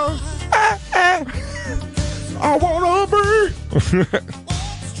monkey. I wanna be.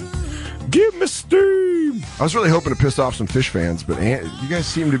 Give me steam. I was really hoping to piss off some Phish fans, but you guys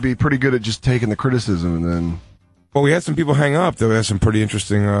seem to be pretty good at just taking the criticism and then. Well, we had some people hang up. They had some pretty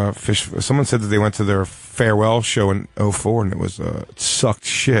interesting Phish. Someone said that they went to their farewell show in 2004, and it sucked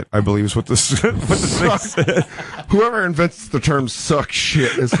shit, I believe is what the thing said. Whoever invents the term suck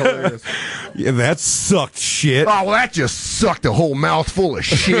shit is hilarious. Yeah, that sucked shit. Oh, well, that just sucked a whole mouthful of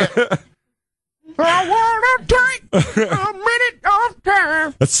shit. I want to take a minute of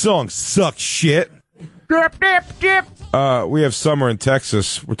time. That song sucked shit. Dip, dip, dip. We have Summer in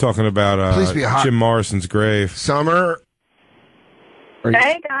Texas. We're talking about Jim Morrison's grave. Summer.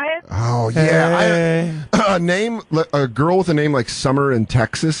 Hey, guys. Oh, yeah. Hey. A girl with a name like Summer in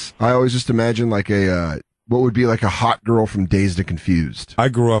Texas. I always just imagine like what would be like a hot girl from Dazed and Confused. I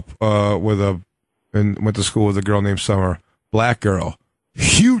grew up and went to school with a girl named Summer. Black girl.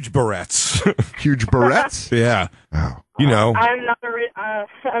 Huge barrettes. Huge barrettes? Yeah. Oh. You know. I'm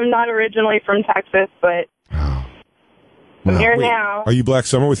not originally from Texas, but I'm here now. Are you Black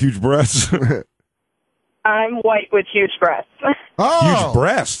Summer with huge breasts? I'm white with huge breasts. Oh. Huge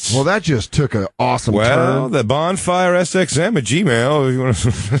breasts. Well, that just took an awesome turn. Well, the Bonfire SXM at Gmail. If you want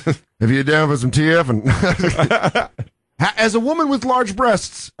to. If you're down for some TF and. As a woman with large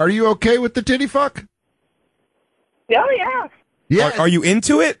breasts, are you okay with the titty fuck? Oh, yeah. Yeah. Are you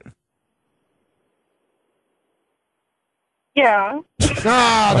into it? Yeah.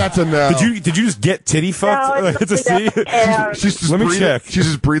 Ah, that's a no. Did you just get titty fucked? No, to see? Let me check. She's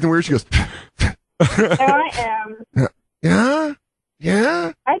just breathing weird. She goes. I am. Yeah.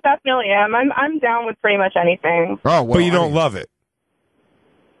 Yeah. I definitely am. I'm down with pretty much anything. Oh, well, but you don't love it.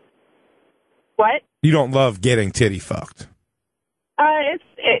 What? You don't love getting titty fucked. I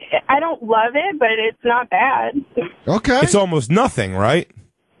don't love it, but it's not bad. Okay. It's almost nothing, right?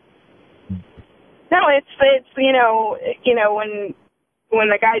 No, it's you know when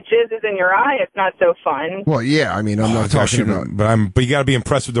the guy jizzes in your eye, it's not so fun. Well, yeah. I mean, I'm not talking about. But you got to be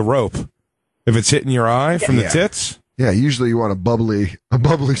impressed with the rope. If it's hitting your eye from the tits. Yeah, usually you want a bubbly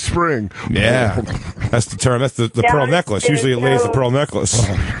spring. Yeah, that's the term. That's the pearl necklace. Usually it lays the pearl necklace.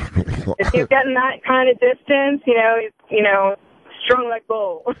 If you're getting that kind of distance, you know, strong like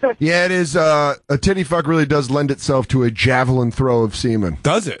bull. Yeah, it is. A titty fuck really does lend itself to a javelin throw of semen.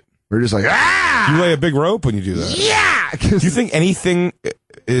 Does it? We're just like, ah! You lay a big rope when you do that. Yeah! Do you think anything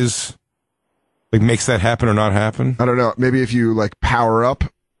is, like, makes that happen or not happen? I don't know. Maybe if you, like, power up,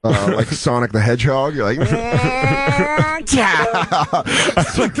 like Sonic the Hedgehog, you're like, I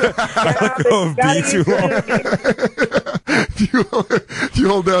let go of B too long. Do you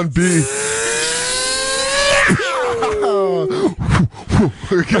hold down B?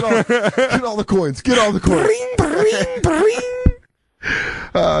 Get all the coins. Get all the coins.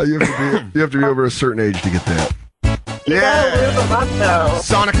 You have to be over a certain age to get that. Yeah.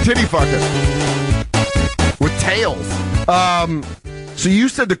 Sonic titty fucker with tails. So you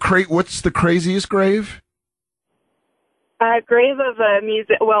said what's the craziest grave? Grave of a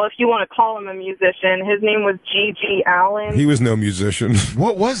well, if you want to call him a musician, his name was G.G. Allen. He was no musician.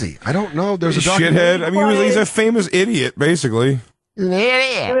 What was he? I don't know. There's a shithead. I mean, he's a famous idiot, basically. He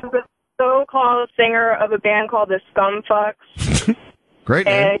was a so-called singer of a band called the Scumfucks. Great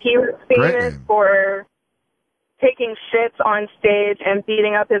name. And he was famous for taking shits on stage and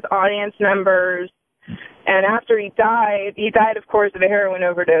beating up his audience members. And after he died, of course, of a heroin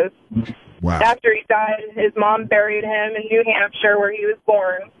overdose. Wow. After he died, his mom buried him in New Hampshire, where he was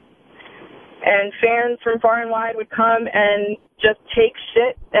born. And fans from far and wide would come and just take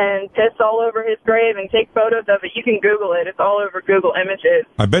shit and piss all over his grave and take photos of it. You can Google it. It's all over Google Images.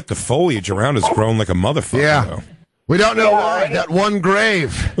 I bet the foliage around has grown like a motherfucker. Yeah. Though. We don't know why. That one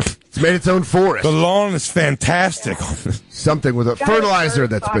grave. It's made its own forest. The lawn is fantastic. Something with a fertilizer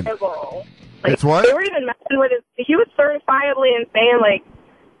that's been... Like, it's what? They were even messing with his... He was certifiably insane. Like,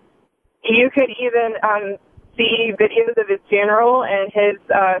 you could even see videos of his funeral, and his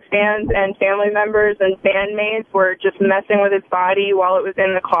fans and family members and bandmates were just messing with his body while it was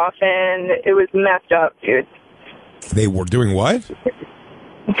in the coffin. It was messed up, dude. They were doing what?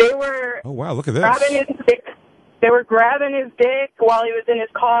 They were... Oh, wow, look at this. They were grabbing his dick while he was in his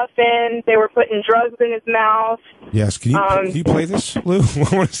coffin. They were putting drugs in his mouth. Yes, can you play this, Lou?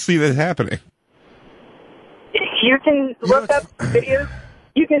 I want to see that happening. You can look up videos.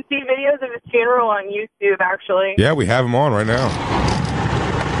 You can see videos of his funeral on YouTube, actually. Yeah, we have him on right now.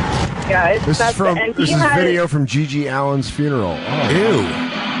 Yeah, this is video from Gigi Allen's funeral. Oh. Ew.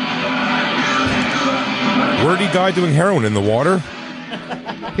 Where'd he die doing heroin? In the water?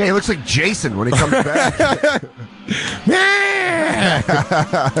 Yeah, he looks like Jason when he comes back.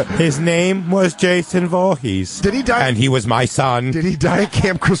 His name was Jason Voorhees. Did he die? And he was my son. Did he die at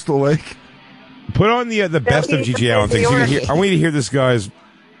Camp Crystal Lake? Put on the best of Gigi Allen things. I want you to hear this guy's...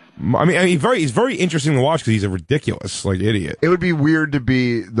 I mean, he's very interesting to watch because he's a ridiculous, idiot. It would be weird to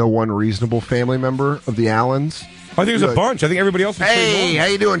be the one reasonable family member of the Allens. I think there's a bunch. I think everybody else is Hey, how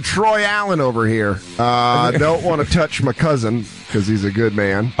you doing? Troy Allen over here. Don't want to touch my cousin because he's a good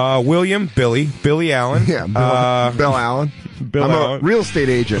man. Billy Allen. Yeah, Bill Allen. I'm a real estate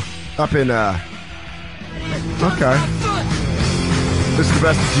agent up in, okay. This is the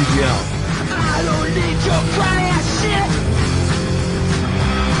best of Gigi Allen. I don't need your crying ass shit.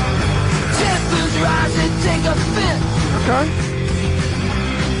 Tempers rise and take a fit. Okay.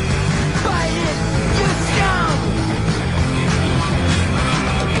 Fight it, you scum.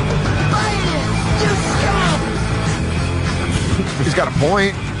 Fight it, you scum. He's got a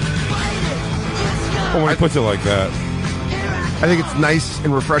point. Well, when he puts it like that. I think it's nice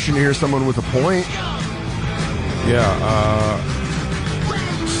and refreshing to hear someone with a point. Yeah,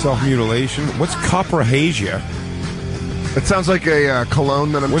 self-mutilation. What's coprahasia? It sounds like a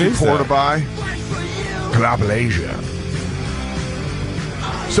cologne that I'm too poor to buy. Coprahasia.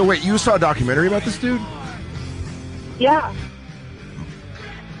 So wait, you saw a documentary about this dude? Yeah.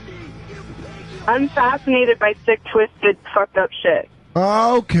 I'm fascinated by sick, twisted, fucked up shit.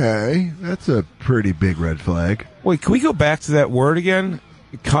 Okay, that's a pretty big red flag. Wait, can we go back to that word again?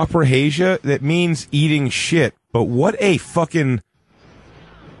 Coprahasia? That means eating shit. But what a fucking...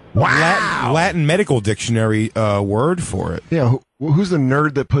 Wow. Latin medical dictionary word for it. Yeah, who's the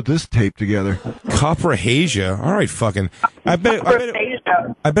nerd that put this tape together? Coprahasia. All right, fucking. I bet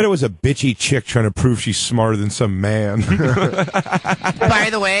it was a bitchy chick trying to prove she's smarter than some man. By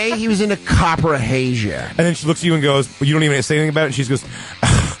the way, he was into coprahasia. And then she looks at you and goes, you don't even say anything about it, and she goes,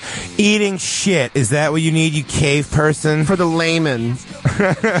 eating shit. Is that what you need, you cave person? For the layman.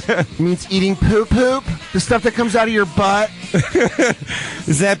 It means eating poop? The stuff that comes out of your butt?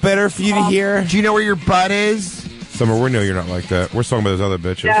 Is that better for you to hear? Do you know where your butt is? Summer, we know you're not like that. We're talking about those other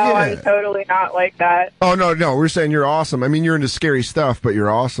bitches. No, I'm totally not like that. Oh, no. We're saying you're awesome. I mean, you're into scary stuff, but you're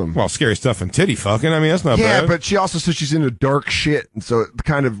awesome. Well, scary stuff and titty fucking. I mean, that's not bad. Yeah, but she also said she's into dark shit, and so it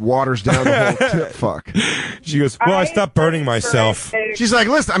kind of waters down the whole tit fuck. She goes, well, I stopped burning myself. She's like,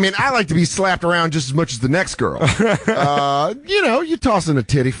 listen, I mean, I like to be slapped around just as much as the next girl. You tossing a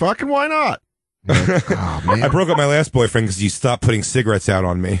titty fuck, and why not? Oh, man. I broke up my last boyfriend because you stopped putting cigarettes out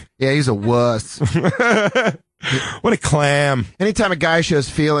on me. Yeah, he's a wuss. What a clam. Anytime a guy shows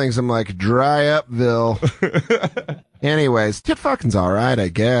feelings, I'm like, dry up, Bill. Anyways, tit fucking's all right, I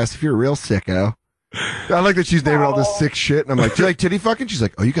guess, if you're a real sicko. I like that she's naming all this sick shit, and I'm like, do you like titty fucking? She's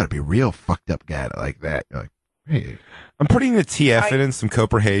like, oh, you gotta be a real fucked up guy to like that. You're like, hey. I'm putting the TF in some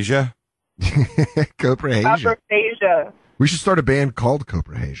coprahasia. Coprahasia. We should start a band called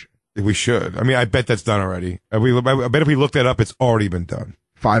Coprahasia. We should. I mean, I bet that's done already. I bet if we look that up, it's already been done.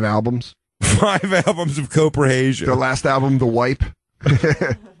 5 albums. 5 albums of coprahasia. Their last album, The Wipe.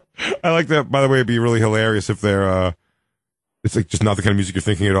 I like that. By the way, it'd be really hilarious if they're, it's like just not the kind of music you're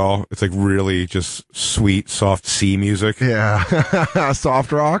thinking at all. It's like really just sweet, soft C music. Yeah.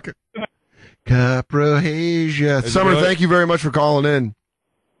 Soft rock. Coprahasia. Summer, thank you very much for calling in.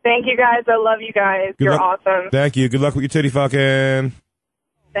 Thank you, guys. I love you guys. You're awesome. Thank you. Good luck with your titty fucking.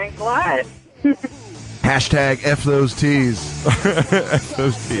 Thanks a lot. Hashtag F those T's. F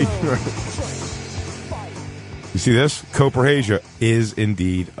those T's. You see this? Coprahasia is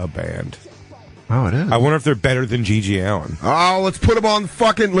indeed a band. Oh, it is. I wonder if they're better than Gigi Allen. Oh, let's put them on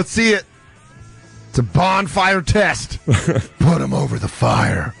let's see it. It's a bonfire test. Put them over the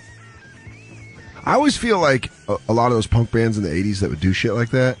fire. I always feel like a lot of those punk bands in the 80s that would do shit like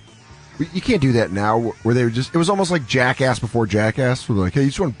that, You can't do that now where they were just, it was almost like Jackass before Jackass. Where they're like, hey, you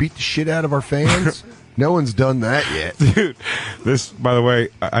just want to beat the shit out of our fans? No one's done that yet. Dude, this, by the way,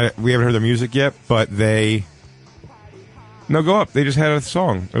 we haven't heard the music yet, but they... No, go up. They just had a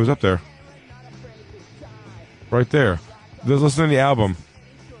song. It was up there. Right there. Let's listen to the album.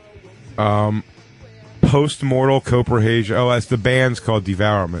 Post-Mortal Coprahasia. Oh, that's the band's called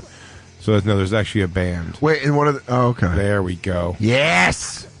Devourment. So, no, there's actually a band. Wait, and one of the... Oh, okay. There we go.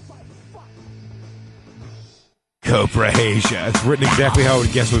 Yes! Coprahasia. It's written exactly how I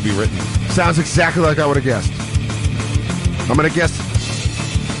would guess it would be written. Sounds exactly like I would have guessed. I'm going to guess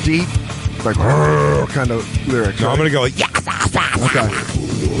deep, like, kind of lyrics. No, right? I'm going to go like, yes! Okay.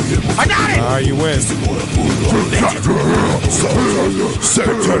 I got it! All right, you win.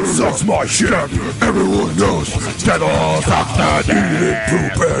 Satan sucks my shit. Everyone knows that all sucks that eating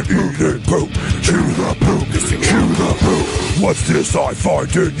poop. Chew the poop. Chew the poop. What's this I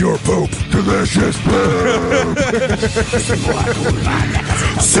find in your poop? Delicious poop.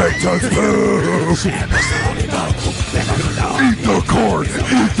 Satan's poop. Eat the corn.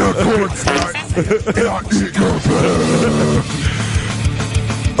 Eat the corn. And I eat your poop.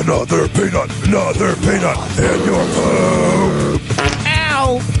 Another peanut in your poop.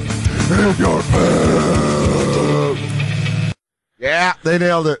 Ow! In your poop. Yeah, they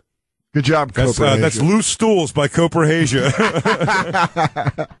nailed it. Good job, Coprahasia. That's Loose Stools by Coprahasia.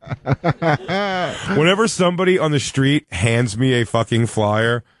 Whenever somebody on the street hands me a fucking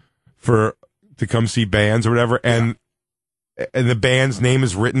flyer to come see bands or whatever, and the band's name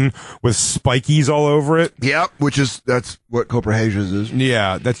is written with spikies all over it. Yep, that's what Coprahasia's is.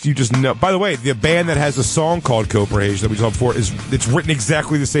 Yeah, that's, you just know. By the way, the band that has a song called Coprahasia that we talked before it's written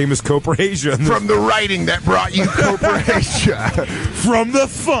exactly the same as Coprahasia. From the writing that brought you Coprahasia. From the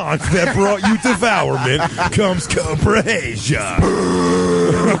font that brought you Devourment comes Coprahasia.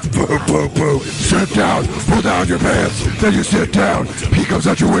 Boop, boop, boop. Sit down, pull down your pants, then you sit down. He comes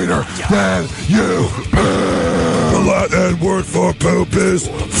at your wiener, then you poop. The Latin word for poop is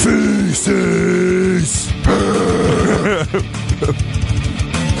feces.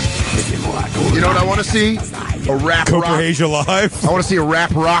 You know what I want to see? A rap Coprahasia Live? I want to see a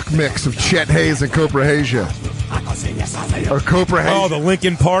rap rock mix of Chet Hayes and Coprahasia. Or Coprahasia. Oh, the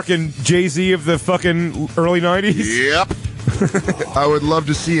Linkin Park and Jay-Z of the fucking early 90s? Yep. I would love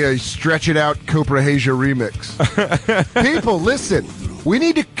to see a Stretch It Out Coprahasia remix. People, listen. We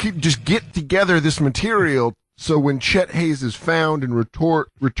need to just get together this material so when Chet Hayes is found and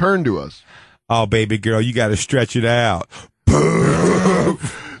returned to us. Oh, baby girl, you got to stretch it out. Poop.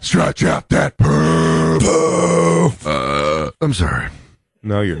 Stretch out that poop. I'm sorry.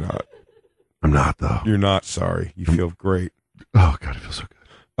 No, you're not. I'm not, though. You're not sorry. You feel great. Oh, God, it feels so good.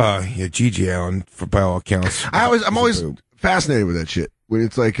 Yeah, Gigi Allen, by all accounts. I'm always fascinated with that shit. When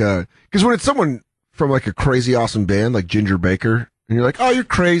it's like, because when it's someone from like a crazy awesome band like Ginger Baker, and you're like, oh, you're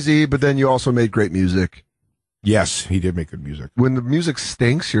crazy, but then you also made great music. Yes, he did make good music. When the music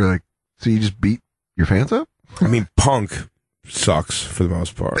stinks, you're like, so you just beat your fans up? I mean, punk sucks for the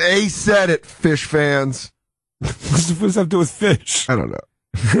most part. They said it, Phish fans. What does that have to do with Phish? I don't know.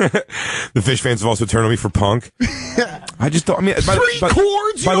 The Phish fans have also turned on me for punk. I just don't. I mean, three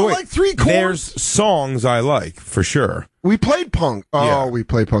chords. By the way, like 3 chords. There's songs I like for sure. We played punk. Oh, Yeah. we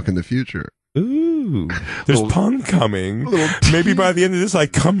play punk in the future. Ooh, there's punk coming. Maybe by the end of this, I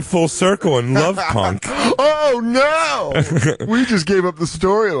come full circle and love punk. Oh no! We just gave up the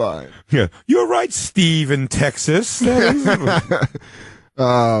storyline. Yeah, you're right, Steve in Texas. Yeah,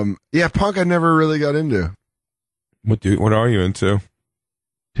 punk I never really got into. What are you into?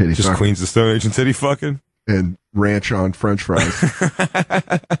 Titty Just fucking. Queens of Stone Age and titty fucking? And ranch on French fries.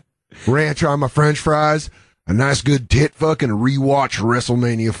 Ranch on my French fries. A nice good tit fucking rewatch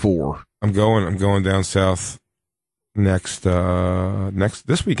WrestleMania 4. I'm going down south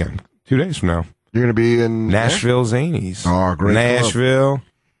this weekend, 2 days from now. You're gonna be in Nashville Zanies. Oh, great. Nashville.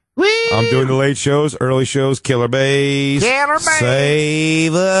 Whee! I'm doing the late shows, early shows, Killer Bass. Killer Bass.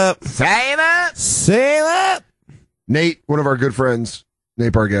 Save up. Save up. Save up. Nate, one of our good friends,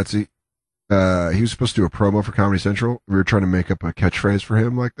 Nate Bargatze, he was supposed to do a promo for Comedy Central. We were trying to make up a catchphrase for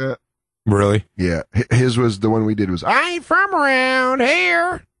him like that. Really? Yeah. His was, the one we did was, I ain't from around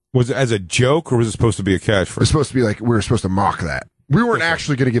here. Was it as a joke, or was it supposed to be a It was catchphrase? supposed to be like, we were supposed to mock that. We weren't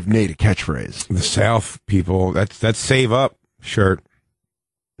actually going to give Nate a catchphrase. The South people, that's Save Up shirt.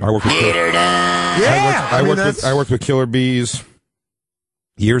 I worked with I worked with Killer Bees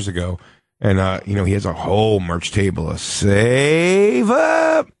years ago, and he has a whole merch table of Save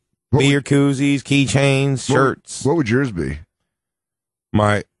Up beer koozies, keychains, shirts. What would yours be?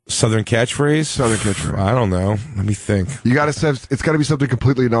 My Southern catchphrase? Southern catchphrase. I don't know. Let me think. You gotta say, it's gotta be something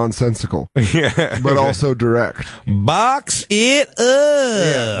completely nonsensical. Yeah. But also direct. Box it up.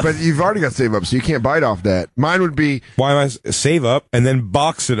 Yeah, but you've already got save up, so you can't bite off that. Mine would be... Why am I save up and then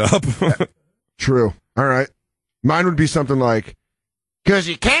box it up? True. All right. Mine would be something like, because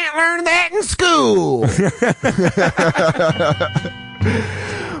you can't learn that in school.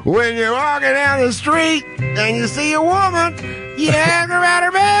 When you're walking down the street and you see a woman, you ask her about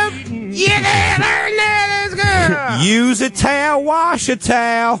her boob, you can't learn that in school. Use a towel, wash a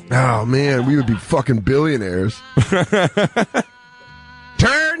towel. Oh, man, we would be fucking billionaires.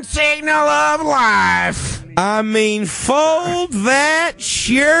 Turn signal of life. I mean, fold that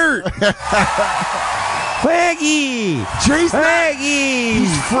shirt. Peggy! Jason, Peggy!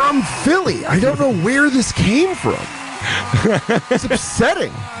 He's from Philly. I don't know where this came from. It's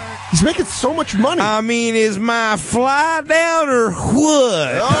upsetting. He's making so much money. I mean, is my fly down or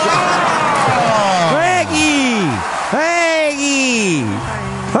what? Oh. Peggy! Peggy!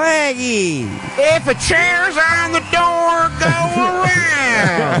 Peggy! If a chair's on the door, go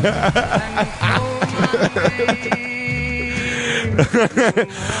around.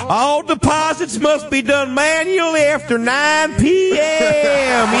 All deposits must be done manually after 9 p.m.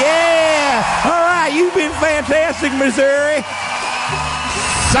 Yeah! All right, you've been fantastic, Missouri.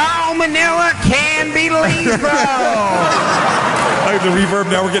 Salmonella can be lethal. I like the reverb.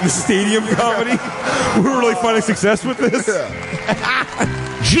 Now we're getting stadium comedy. We're really finding success with this.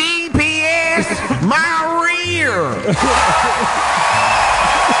 GPS, my rear.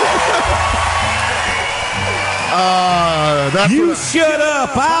 You shut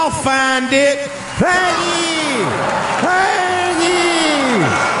up. I'll find it. Peggy! Peggy!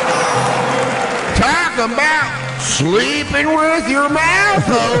 Talk about sleeping with your mouth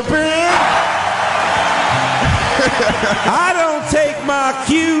open. I don't take my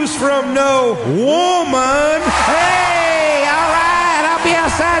cues from no woman. Hey, all right. I'll be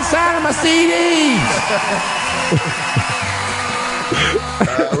outside signing my CDs.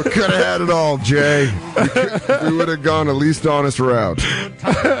 We could have had it all, Jay. We would have gone the least honest route.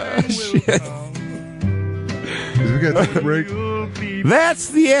 Shit. We got to take a break. That's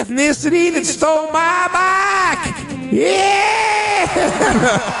the ethnicity that stole my bike. Yeah.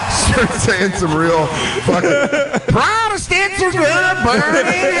 Start saying some real fucking Protestants are gonna burn in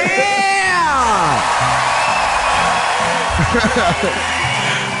hell.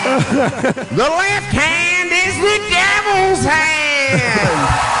 The left hand is the devil's hand.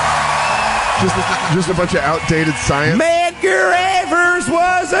 Just a bunch of outdated science. Medgar Evers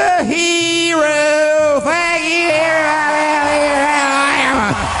was a hero. Thank you.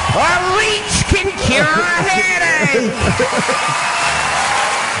 A leech can cure a headache.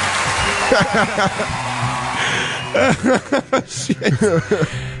 Shit.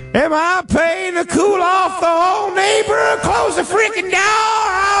 Am I paying to cool off the whole neighborhood? Close the freaking door.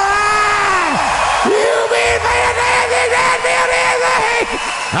 All right. You've been fantastic.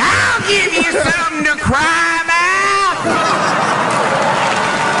 I'll give you something to cry about.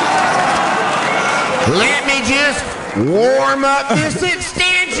 Let me just warm up this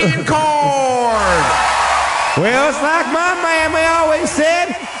extension cord. Well, it's like my mammy always said,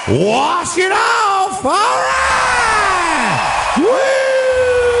 wash it off. All right. Woo!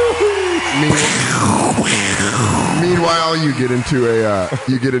 Meanwhile, you get into a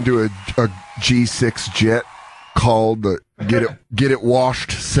G6 jet called the Get It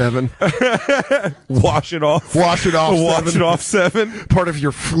Washed 7. Wash it off. Wash it off. Wash 7. it off 7. Part of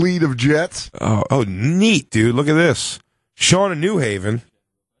your fleet of jets. Oh, neat, dude. Look at this. Sean in New Haven.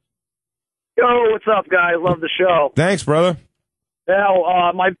 Yo, what's up, guys? Love the show. Thanks, brother.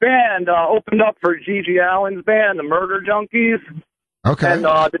 Now, my band opened up for Gigi Allen's band, the Murder Junkies. Okay. And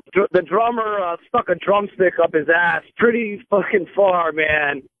the drummer stuck a drumstick up his ass pretty fucking far,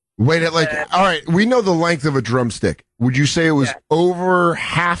 man. Wait, all right, we know the length of a drumstick. Would you say it was over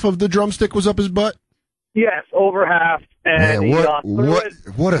half of the drumstick was up his butt? Yes, over half. And Man,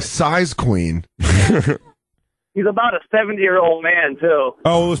 what a size queen. He's about a 70-year-old man, too.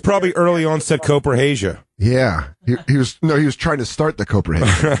 Oh, it was probably early onset coprahasia. Yeah. He was trying to start the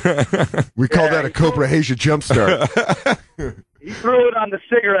coprahasia. We call that a coprahasia jumpstart. He threw it on the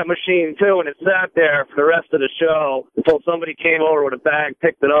cigarette machine, too, and it sat there for the rest of the show until somebody came over with a bag,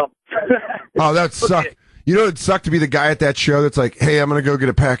 picked it up. Oh, that sucked. You know, it'd suck to be the guy at that show that's like, hey, I'm going to go get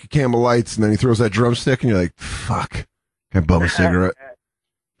a pack of Camel Lights, and then he throws that drumstick, and you're like, fuck, can't bum a cigarette.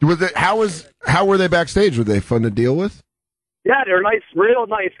 How were they backstage? Were they fun to deal with? Yeah, they're nice, real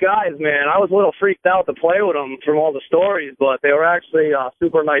nice guys, man. I was a little freaked out to play with them from all the stories, but they were actually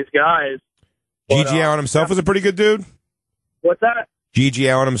super nice guys. Gigi Allen himself was a pretty good dude? What's that? G.G.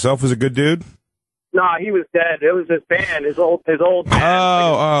 Allen himself was a good dude? Nah, he was dead. It was his band, his old band.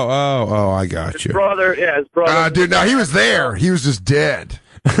 I got His you. brother, his brother. Dude, no, he was there. He was just dead.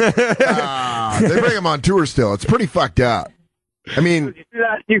 They bring him on tour still. It's pretty fucked up. I mean,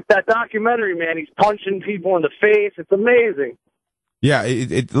 you see that documentary, man? He's punching people in the face. It's amazing. Yeah,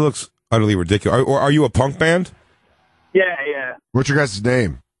 it looks utterly ridiculous. Are you a punk band? Yeah. what's your guys'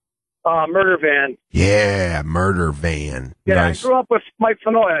 name? Murder Van. Yeah, Murder Van. Yeah, Nice. I grew up with Mike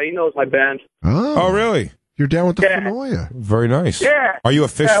Fanoia. He knows my band. Oh, really? You're down with the Fanoia. Very nice. Yeah. Are you a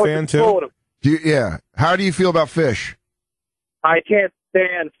Phish fan, too? Yeah. How do you feel about Phish? I can't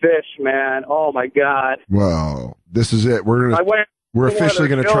stand Phish, man. Oh, my God. Well, this is it. We're officially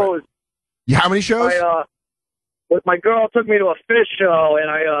going to try. Yeah, how many shows? My girl took me to a Phish show,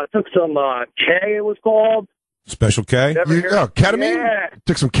 and I took some K, it was called. Special K? Ketamine? Yeah.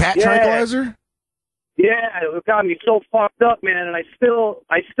 Took some cat tranquilizer? Yeah, it got me so fucked up, man, and I still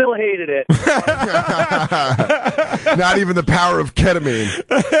hated it. Not even the power of ketamine.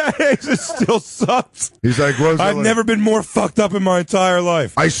 It still sucks. He's like, I've never been more fucked up in my entire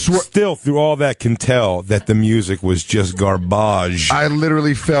life. I swear. Still, through all that, can tell that the music was just garbage. I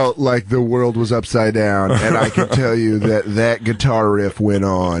literally felt like the world was upside down, and I can tell you that guitar riff went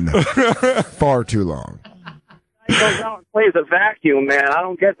on far too long. He goes out and plays a vacuum, man. I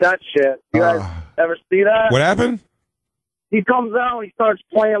don't get that shit. You guys ever see that? What happened? He comes out and he starts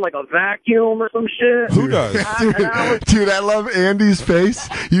playing like a vacuum or some shit. Who does? Dude, I love Andy's face.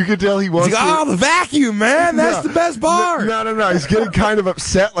 You can tell he wants to... the vacuum, man. That's the best part. No. He's getting kind of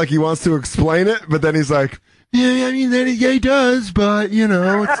upset, like he wants to explain it, but then he's like, yeah, I mean, he does, but,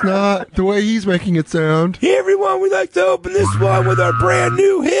 it's not the way he's making it sound. Hey, everyone, we'd like to open this one with our brand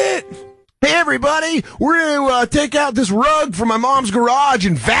new hit. Hey, everybody, we're going to take out this rug from my mom's garage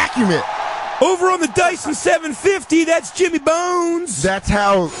and vacuum it. Over on the Dyson 750, that's Jimmy Bones. That's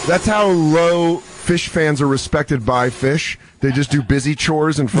how low Phish fans are respected by Phish. They just do busy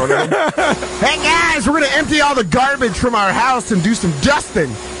chores in front of them. Hey, guys, we're going to empty all the garbage from our house and do some dusting.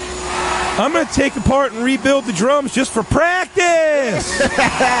 I'm going to take apart and rebuild the drums just for practice.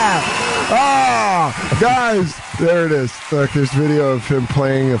 Guys, there it is. Look, there's video of him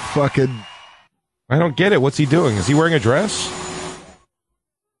playing a fucking... I don't get it. What's he doing? Is he wearing a dress?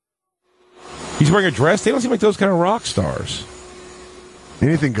 He's wearing a dress? They don't seem like those kind of rock stars.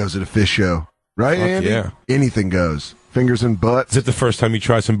 Anything goes at a Phish show. Right, Fuck Andy? yeah. Anything goes. Fingers in butts. Is it the first time you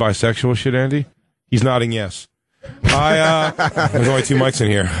tried some bisexual shit, Andy? He's nodding yes. There's only 2 mics in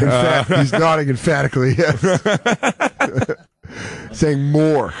here. He's nodding emphatically, yes. Saying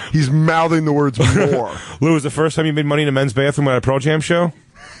more. He's mouthing the words more. Lou, was the first time you made money in a men's bathroom at a Pearl Jam show?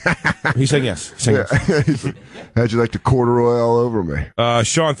 He's saying yes. He's saying yes. How'd you like to corduroy all over me?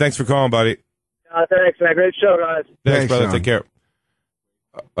 Sean, thanks for calling, buddy. Thanks, man. Great show, guys. Thanks, brother. Sean. Take care.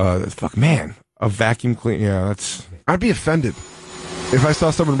 Fuck, man. A vacuum clean. Yeah, that's... I'd be offended if I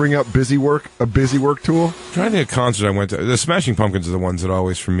saw someone bring out a busy work tool. I'm trying to think of a concert I went to. The Smashing Pumpkins are the ones that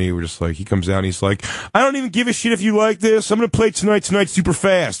always, for me, were just like, he comes out and he's like, I don't even give a shit if you like this. I'm going to play tonight super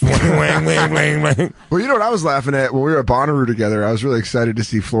fast. Wang, wang, wang, wang. Well, you know what I was laughing at? When we were at Bonnaroo together, I was really excited to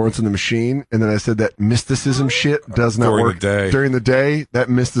see Florence and the Machine, and then I said that mysticism shit does not During work. the day. During the day, that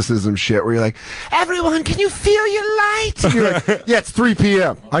mysticism shit where you're like, everyone, can you feel your light? And you're like, yeah, it's 3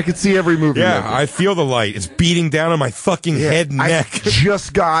 p.m. I can see every movie. Yeah, I feel the light. It's beating down on my fucking head and neck. I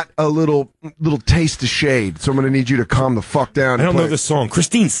just got a little taste of shade, so I'm going to need you to calm the fuck down. I don't know this song.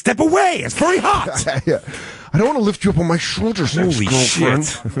 Christine, step away. It's very hot. Yeah. I don't want to lift you up on my shoulders. Holy girlfriend.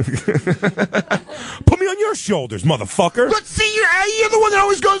 shit. Put me on your shoulders, motherfucker. Let's see, you're the one that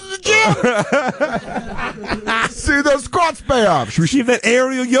always goes to the gym. See, those squats pay off. Should we see if that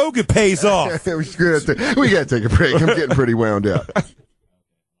aerial yoga pays off? we got to take a break. I'm getting pretty wound up.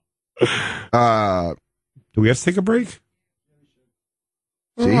 Do we have to take a break?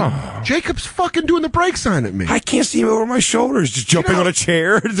 See? Jacob's fucking doing the break sign at me. I can't see him over my shoulders, just jumping on a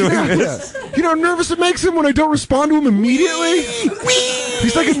chair doing this. You know how nervous it makes him when I don't respond to him immediately?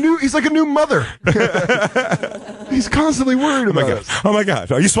 He's like a new mother. He's constantly worried about it. Oh my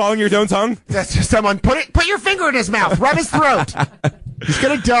god. Are you swallowing your own tongue? That's just someone put your finger in his mouth, rub his throat. He's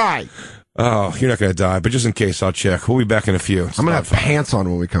gonna die. Oh, you're not gonna die, but just in case, I'll check. We'll be back in a few. I'm gonna have pants on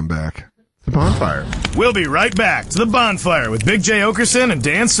when we come back. The Bonfire. We'll be right back to the Bonfire with Big J. Okerson and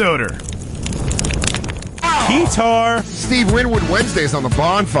Dan Soder. Guitar. Steve Winwood Wednesday is on the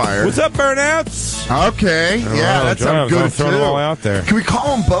Bonfire. What's up, Burnouts? Okay, yeah, that sounds good throwing them all out there. Can we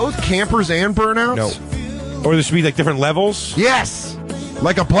call them both campers and burnouts? No. Or there should be like different levels? Yes,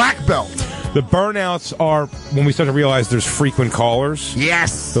 like a black belt. The burnouts are when we start to realize there's frequent callers.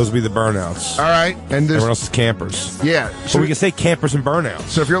 Yes. Those would be the burnouts. All right. And there's everyone else is campers. Yeah. So we can say campers and burnouts.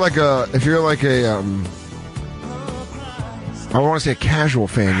 So if you're like a I want to say a casual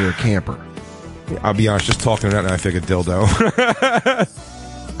fan, you're a camper. I'll be honest, just talking to that and I think a dildo.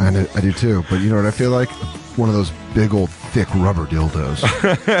 I do too, but you know what I feel like? One of those big old thick rubber dildos.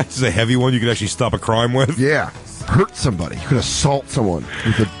 This is a heavy one you could actually stop a crime with. Yeah. Hurt somebody. You could assault someone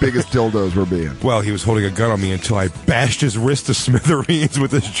with the biggest dildos we're being. Well, he was holding a gun on me until I bashed his wrist to smithereens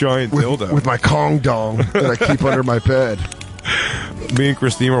with this giant dildo. With my Kong dong that I keep under my bed. Me and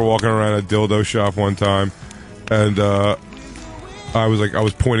Christine were walking around a dildo shop one time, and I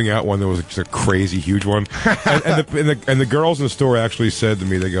was pointing out one that was just a crazy huge one, and the girls in the store actually said to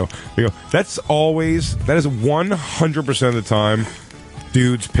me, they go, that is 100% of the time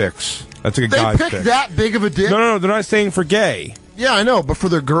dudes picks. That's like a guy's pick. They pick that big of a dick? No, they're not saying for gay. Yeah, I know, but for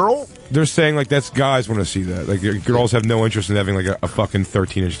their girl? They're saying, like, that's guys want to see that. Like, girls have no interest in having, like, a fucking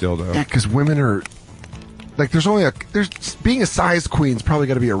 13-inch dildo. Yeah, because women are... Like, being a size queen's probably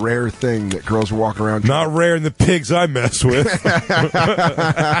got to be a rare thing that girls are walking around... Not rare in the pigs I mess with.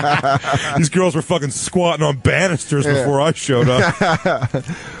 These girls were fucking squatting on banisters before I showed up.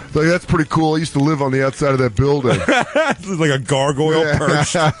 Like, that's pretty cool. I used to live on the outside of that building. This is like a gargoyle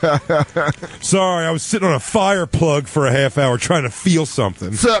perched. Sorry, I was sitting on a fire plug for a half hour trying to feel something.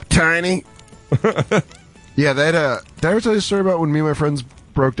 What's up, Tiny? Yeah, did I ever tell you a story about when me and my friends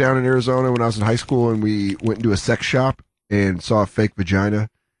broke down in Arizona when I was in high school and we went into a sex shop and saw a fake vagina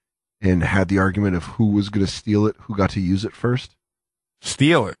and had the argument of who was going to steal it, who got to use it first?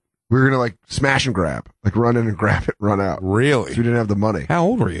 Steal it? We were going to, like, smash and grab. Like, run in and grab it, run out. Really? So we didn't have the money. How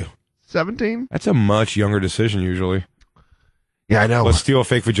old were you? 17. That's a much younger decision, usually. Yeah, I know. Let's steal a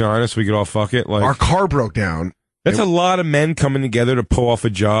fake vagina so we could all fuck it. Like, our car broke down. That's a lot of men coming together to pull off a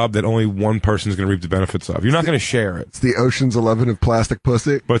job that only one person's going to reap the benefits of. You're not going to share it. It's the Ocean's 11 of plastic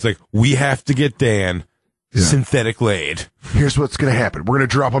pussy. But it's like, we have to get Dan synthetic laid. Here's what's going to happen. We're going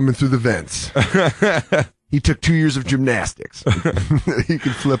to drop him in through the vents. He took 2 years of gymnastics. He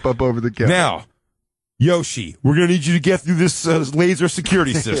can flip up over the counter. Now, Yoshi, we're going to need you to get through this laser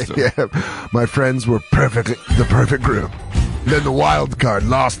security system. Yeah, my friends were the perfect group. Then the wild card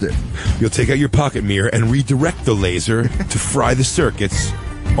lost it. You'll take out your pocket mirror and redirect the laser to fry the circuits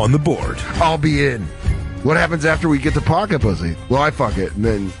on the board. I'll be in. What happens after we get the pocket pussy? Well, I fuck it, and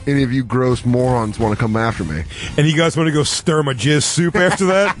then any of you gross morons want to come after me. And you guys want to go stir my jizz soup after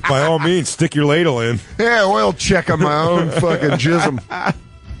that? By all means, stick your ladle in. Yeah, oil check on my own fucking jism.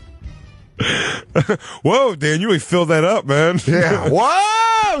 Whoa, Dan, you really filled that up, man. Yeah.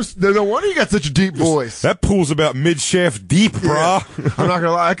 Whoa! No wonder you got such a deep voice. That pool's about mid-shaft deep, brah. Yeah. I'm not going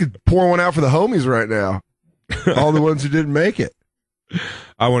to lie. I could pour one out for the homies right now. All the ones who didn't make it.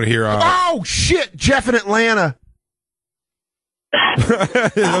 I want to hear... Oh, shit! Jeff in Atlanta.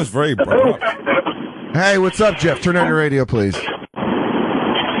 That was very broad. Hey, what's up, Jeff? Turn on your radio, please. Oh,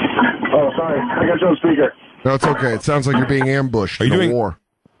 sorry. I got you on speaker. No, it's okay. It sounds like you're being ambushed in a war.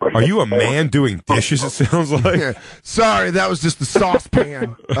 Are you a man doing dishes, it sounds like? Yeah. Sorry, that was just the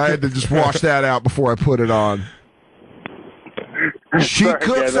saucepan. I had to just wash that out before I put it on. She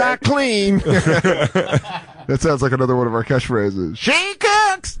cooks, I clean. That sounds like another one of our catchphrases. She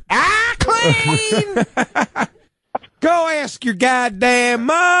cooks, I clean. Go ask your goddamn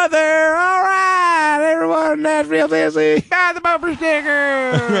mother. All right, everyone, that's real busy. Got the bumper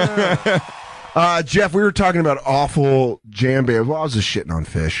sticker. Jeff, we were talking about awful jam bands. Well, I was just shitting on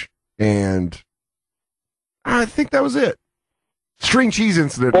Phish, and I think that was it. String cheese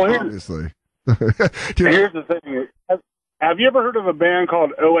incident, obviously. Here's the thing. Have you ever heard of a band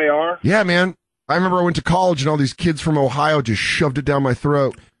called OAR? Yeah, man. I remember I went to college, and all these kids from Ohio just shoved it down my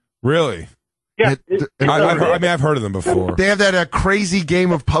throat. Really? Yeah. I've heard of them before. They have that crazy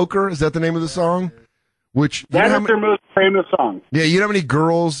game of poker. Is that the name of the song? Which that is their most famous song. Yeah, you know how many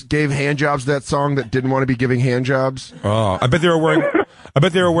girls gave handjobs to that song that didn't want to be giving handjobs? Oh, I bet they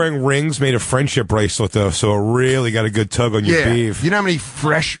were wearing rings made of friendship bracelet though, so it really got a good tug on your beef. You know how many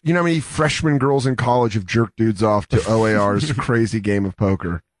freshman girls in college have jerked dudes off to OAR's crazy game of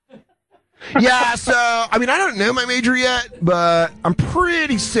poker? Yeah, so I mean I don't know my major yet, but I'm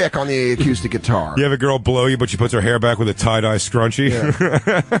pretty sick on the acoustic guitar. You have a girl blow you, but she puts her hair back with a tie-dye scrunchie.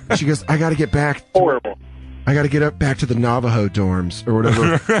 Yeah. She goes, I got to get back. Horrible. I got to get up back to the Navajo dorms or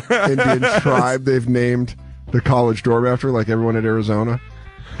whatever Indian tribe they've named the college dorm after, like everyone at Arizona.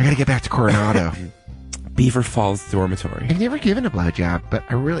 I got to get back to Coronado. Beaver Falls Dormitory. I've never given a blowjob, but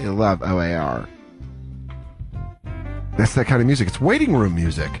I really love OAR. That's that kind of music. It's waiting room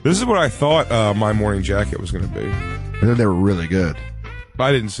music. This is what I thought My Morning Jacket was going to be. And then they were really good.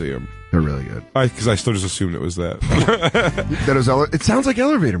 I didn't see them. They're really good. Because I still just assumed it was that. It sounds like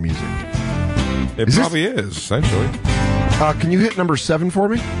elevator music. It probably is, essentially. Can you hit number 7 for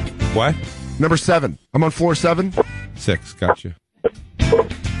me? What? Number 7. I'm on floor 7. 6. Gotcha.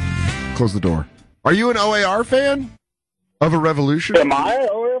 Close the door. Are you an OAR fan of a revolution? Am I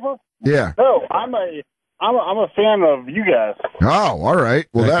OAR? Yeah. No, I'm a fan of you guys. Oh, all right.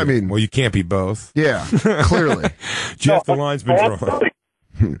 Well, well, you can't be both. Yeah, clearly. Jeff, the line's been drawn.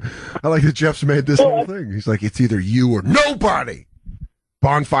 I like that Jeff's made this whole thing. He's like, it's either you or nobody.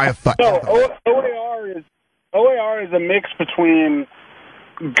 Bonfire fuck. No, OAR is a mix between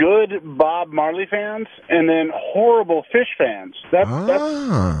good Bob Marley fans and then horrible Phish fans. That's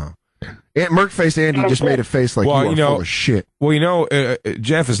Merkface Andy just made a face like you are full of shit. Well,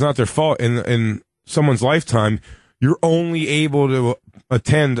 Jeff, it's not their fault. In someone's lifetime, you're only able to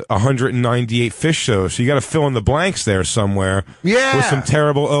attend 198 Phish shows, so you got to fill in the blanks there somewhere. Yeah, with some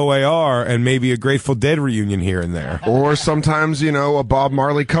terrible OAR and maybe a Grateful Dead reunion here and there, or sometimes a Bob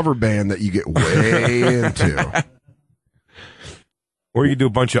Marley cover band that you get way into. Or you do a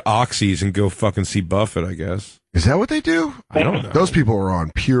bunch of oxys and go fucking see Buffett, I guess. Is that what they do? I don't know. Those people are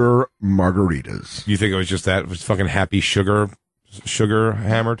on pure margaritas. You think it was just that? It was fucking happy sugar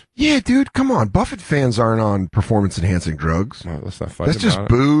hammered? Yeah, dude, come on. Buffett fans aren't on performance-enhancing drugs. Well, let's not fight That's just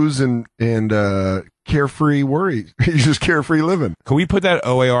booze and carefree worry. You just carefree living. Can we put that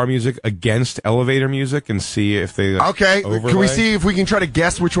OAR music against elevator music and see if they Okay, overlay? Can we see if we can try to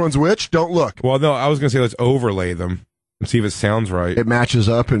guess which one's which? Don't look. Well, no, I was going to say let's overlay them and see if it sounds right. It matches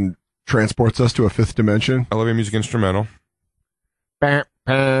up and transports us to a fifth dimension. Elevator music instrumental. Okay.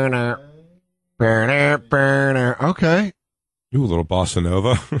 Ooh, a little bossa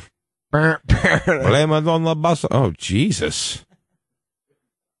nova. Oh, Jesus.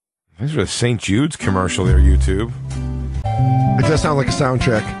 These are the St. Jude's commercial there, YouTube. It does sound like a sound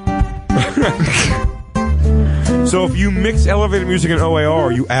check. So if you mix elevator music and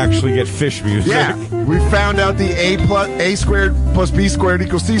OAR, you actually get Phish music. Yeah, we found out the A squared plus B squared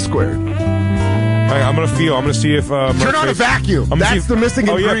equals C squared. Right, I'm gonna see if turn on a vacuum. That's the missing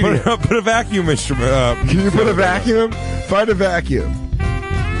ingredient. Yeah, put a vacuum instrument up. Can you put a vacuum? Find a vacuum.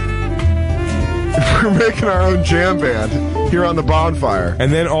 We're making our own jam band here on the Bonfire.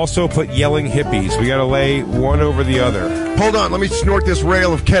 And then also put yelling hippies. We gotta lay one over the other. Hold on, let me snort this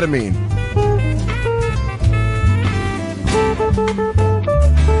rail of ketamine.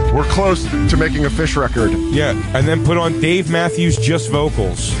 We're close to making a Phish record. Yeah, and then put on Dave Matthews just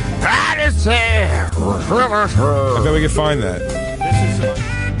vocals. That is it. I bet we can find that.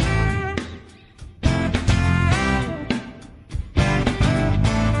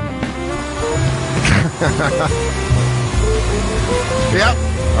 Yep.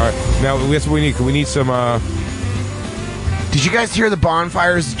 All right. Now that's what we need. We need some. Did you guys hear the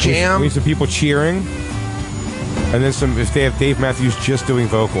Bonfire's jam? We need some people cheering. And then some, if they have Dave Matthews just doing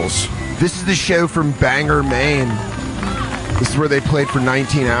vocals. This is the show from Bangor, Maine. This is where they played for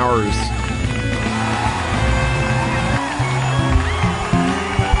 19 hours.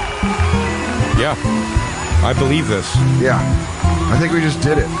 Yeah. I believe this. Yeah. I think we just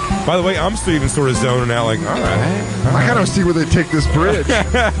did it. By the way, I'm still even sort of zoning out like, all right. I kind of see where they take this bridge.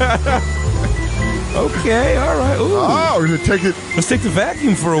 Okay, all right. Ooh. Oh, we're going to take it. Let's take the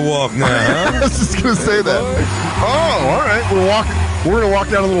vacuum for a walk now. Huh? I was just going to say that. Oh, all right. We're going to walk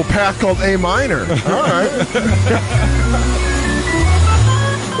down a little path called A minor. All right.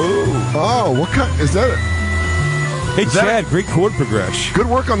 Ooh. Oh, what kind? Is that it? Hey, Chad, great chord progression. Good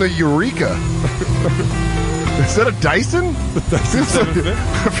work on the Eureka. Is that a Dyson?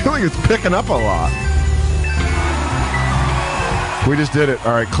 I feel like it's picking up a lot. We just did it.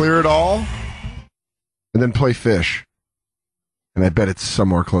 All right, clear it all. And then play Phish. And I bet it's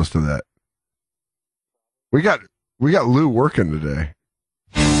somewhere close to that. We got Lou working today.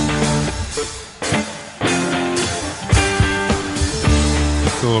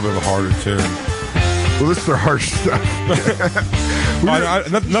 It's a little bit of a harder tune. Well, this is their harsh stuff.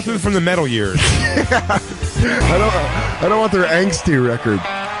 Nothing from the metal years. Yeah. I don't want their angsty record.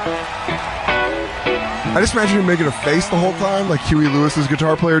 I just imagine him making a face the whole time, like Huey Lewis's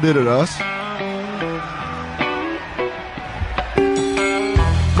guitar player did at us.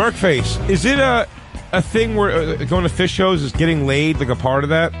 Merkface, is it a thing where going to Phish shows is getting laid like a part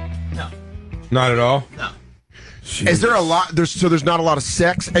of that? No. Not at all? No. Jeez. Is there a lot? There's not a lot of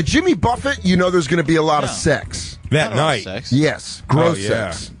sex at Jimmy Buffett. There's going to be a lot of sex that night. Sex. Yes, gross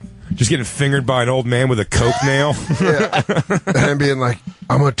sex. Just getting fingered by an old man with a coke nail. Yeah, and being like,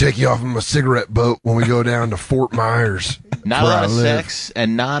 "I'm going to take you off of my cigarette boat when we go down to Fort Myers." Not a lot of sex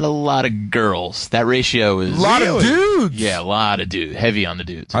and not a lot of girls. That ratio is... A lot of dudes. Yeah, a lot of dudes. Heavy on the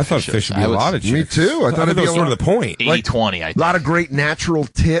dudes. I thought Phish would be a lot of chicks. Me too. I thought it'd that be was sort of the point. 80-20, I think. A lot of great natural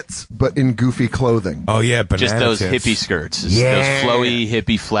tits, but in goofy clothing. Oh, yeah, banana just those tits. hippie skirts. Yeah. Those flowy,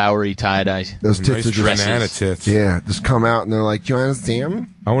 hippie, flowery tie-dye. Those tits nice are just banana tits. Yeah, just come out and they're like, "Do you want to see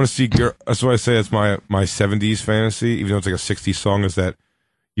them?" I want to see girl. That's why I say it's my 70s fantasy, even though it's like a 60s song, is that,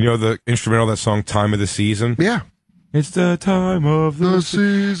 you know, the instrumental of that song, Time of the Season? Yeah. It's the time of the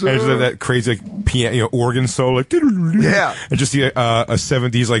season. And just that crazy like, piano, organ solo. Like, yeah. And just see a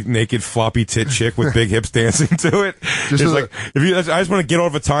 70s like naked floppy tit chick with big hips dancing to it. Just like, if you, I just want to get out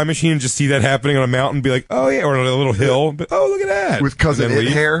of a time machine and just see that happening on a mountain and be like, oh yeah, or on a little hill. But, oh, look at that. With Cousin It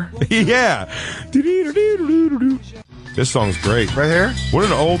hair. Yeah. This song's great. Right here? What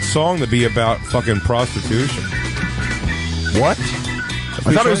an old song to be about fucking prostitution. What?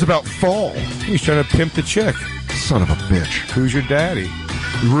 I thought it was about fall. He's trying to pimp the chick. Son of a bitch. Who's your daddy?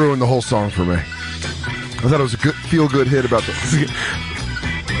 You ruined the whole song for me. I thought it was a good, feel-good hit about the...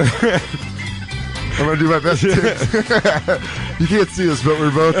 I'm going to do my best. You can't see us, but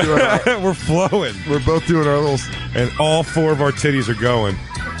we're both doing our... We're flowing. We're both doing our little... And all four of our titties are going.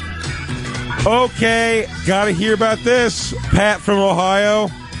 Okay, gotta hear about this. Pat from Ohio.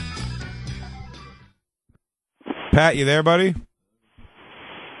 Pat, you there, buddy?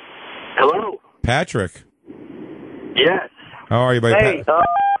 Hello. Patrick. Yes. How are you, buddy? Hey, You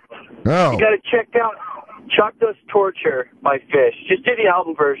got to check out Chuck Does Torture by Phish. Just do the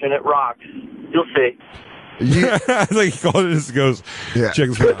album version. It rocks. You'll see. I think he called it. This goes. Yeah. Check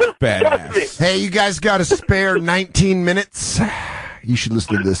this out. Badass. Hey, you guys got a spare 19 minutes? You should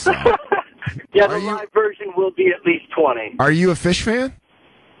listen to this song. Yeah, the live version will be at least 20. Are you a Phish fan?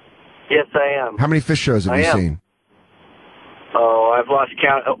 Yes, I am. How many Phish shows have you seen? Oh, I've lost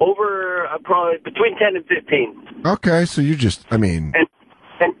count. Over probably between 10 and 15. Okay, so you just, I mean...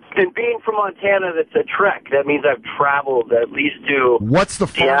 And being from Montana, that's a trek. That means I've traveled at least to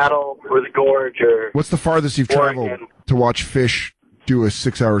Seattle or the Gorge or... What's the farthest you've traveled to watch Phish do a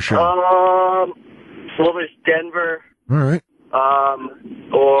 6-hour show? Well, there's Denver. All right.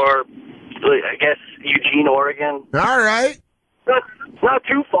 Or I guess Eugene, Oregon. All right. Not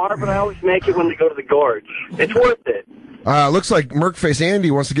too far, but I always make it when they go to the Gorge. It's worth it. Looks like Merkface Andy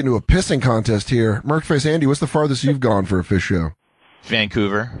wants to get into a pissing contest here. Merkface Andy, what's the farthest you've gone for a Phish show?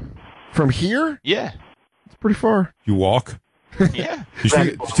 Vancouver. From here? Yeah. It's pretty far. You walk? Yeah.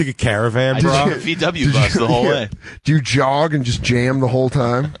 You take a caravan, I bro? took a VW bus the whole way. Do you jog and just jam the whole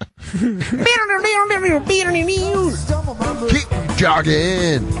time? Keep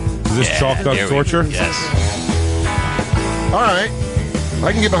jogging. Is this Chalk Dog Torture? Yes. All right.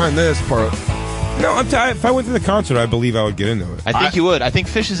 I can get behind this part. No, if I went to the concert, I believe I would get into it. I think you would. I think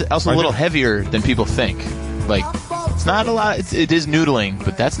Phish is also a little heavier than people think. Like, it's not a lot. It is noodling,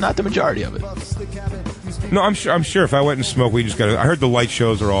 but that's not the majority of it. No, I'm sure if I went and smoked, we just got. I heard the light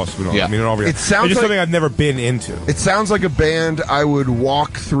shows are awesome. Yeah. I mean, It sounds it's just like- something I've never been into. It sounds like a band I would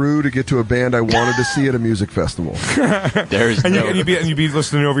walk through to get to a band I wanted to see at a music festival. There's and, no. you'd be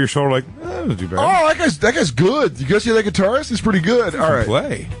listening over your shoulder like, that doesn't do bad. Oh, that guy's good. You guys see that guitarist? He's pretty good. All right.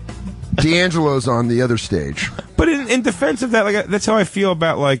 Play. D'Angelo's on the other stage. But in defense of that, like that's how I feel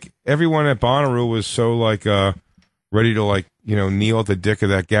about like everyone at Bonnaroo was so like ready to like kneel at the dick of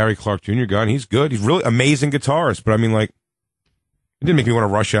that Gary Clark Jr. guy. And he's good. He's really amazing guitarist. But I mean, like, it didn't make me want to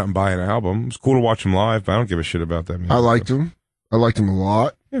rush out and buy an album. It was cool to watch him live, but I don't give a shit about that music. I liked him. I liked him a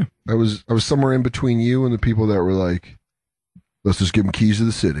lot. Yeah. I was somewhere in between you and the people that were like, let's just give him keys to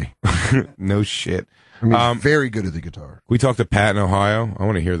the city. No shit. I mean, he's very good at the guitar. We talked to Pat in Ohio. I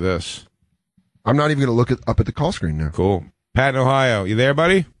want to hear this. I'm not even going to look up at the call screen now. Cool. Pat in Ohio. You there,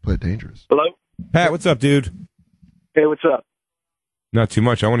 buddy? Play it dangerous. Hello? Pat, what's up, dude? Hey, what's up? Not too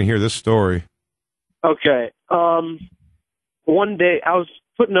much. I want to hear this story. Okay. One day I was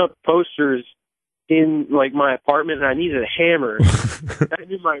putting up posters in like my apartment, and I needed a hammer. I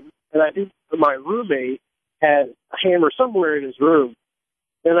knew my roommate had a hammer somewhere in his room,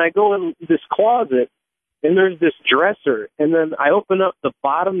 and I go in this closet, and there's this dresser, and then I open up the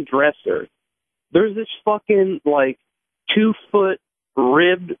bottom dresser. There's this fucking like 2-foot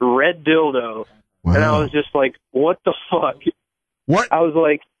ribbed red dildo, and I was just like, "What the fuck?" What? I was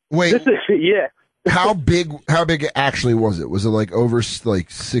like, "Wait, this is, yeah." How big actually was it? Was it like over like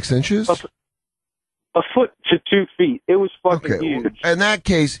 6 inches? A foot to 2 feet. It was fucking huge. In that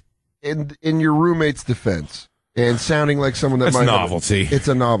case, in your roommate's defense, and sounding like someone that That's might novelty. It's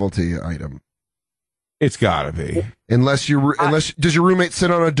a novelty item. It's gotta be. Unless does your roommate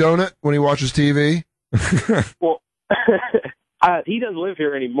sit on a donut when he watches TV? Well, He doesn't live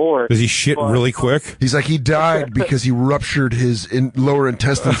here anymore. Does he shit really quick? He's like, he died because he ruptured his lower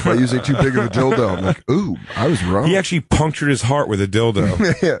intestines by using too big of a dildo. I'm like, ooh, I was wrong. He actually punctured his heart with a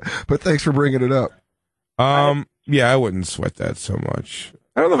dildo. Yeah, but thanks for bringing it up. Yeah, I wouldn't sweat that so much.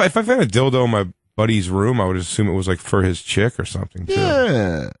 I don't know if I found a dildo in my buddy's room, I would assume it was like for his chick or something too.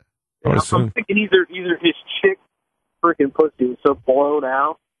 Yeah. I'm thinking either his chick freaking pussy was so blown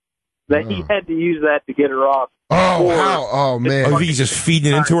out that he had to use that to get her off. Oh, wow. Oh, man. Oh, he's just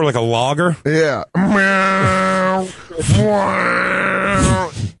feeding it into her like a logger? Yeah.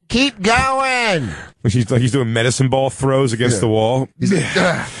 Keep going. He's doing medicine ball throws against the wall. He's like,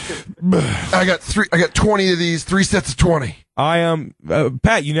 I got 20 of these, 3 sets of 20. I am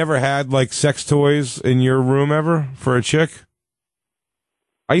Pat, you never had like sex toys in your room ever for a chick?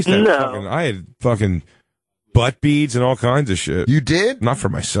 I used to have I had fucking butt beads and all kinds of shit. You did? Not for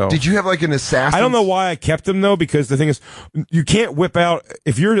myself. Did you have like an assassin? I don't know why I kept them though, because the thing is, you can't whip out,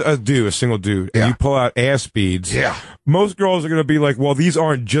 if you're a single dude, and you pull out ass beads, most girls are going to be like, well, these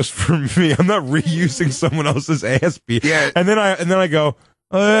aren't just for me. I'm not reusing someone else's ass bead. Yeah. And then I go,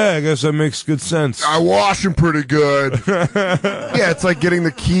 oh yeah, I guess that makes good sense. I wash them pretty good. Yeah, it's like getting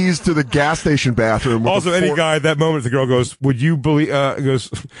the keys to the gas station bathroom. Also, any guy at that moment, the girl goes, would you believe,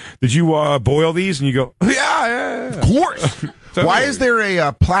 did you boil these? And you go, yeah. Of course. Why is there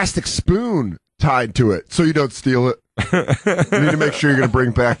a plastic spoon tied to it so you don't steal it? You need to make sure you're going to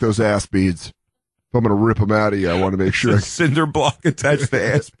bring back those ass beads. If I'm going to rip them out of you, I want to make sure. A cinder block attached to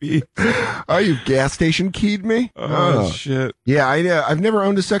ass beads. Oh, you gas station keyed me? Oh, shit. Yeah, I've never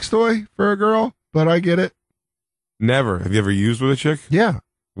owned a sex toy for a girl, but I get it. Never. Have you ever used with a chick? Yeah.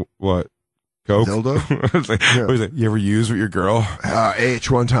 What? Coke? Dildo? It's like, what is it? You ever used with your girl?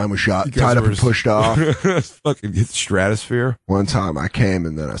 One time was shot, tied up and pushed off. Fucking hit the stratosphere. One time I came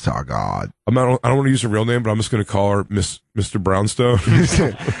and then I saw God. I don't want to use her real name, but I'm just going to call her Mr. Brownstone.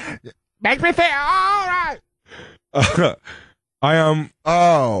 Makes me feel all right. I am.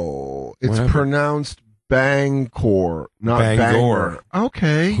 It's pronounced Bangor, not Bangor.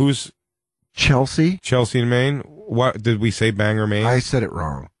 Okay. Who's Chelsea? Chelsea in Maine. What did we say? Bangor, Maine. I said it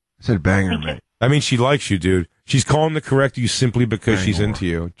wrong. I said Bangor, Maine. I mean, she likes you, dude. She's calling to correct you simply because she's into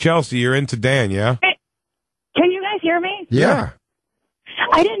you. Chelsea, you're into Dan, yeah? Hey, can you guys hear me? Yeah.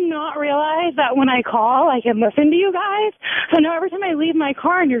 I did not realize that when I call, I can listen to you guys. So now every time I leave my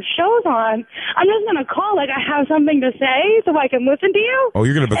car and your show's on, I'm just going to call like I have something to say so I can listen to you. Oh,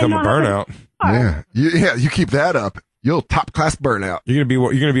 you're going to become a burnout. Yeah. You keep that up. You'll top class burnout. You're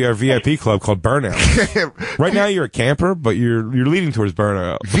going to be our VIP club called Burnout. Right now you're a camper, but you're leading towards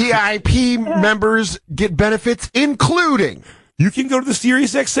burnout. VIP members get benefits including you can go to the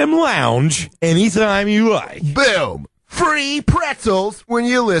SiriusXM lounge anytime you like. Boom. Free pretzels when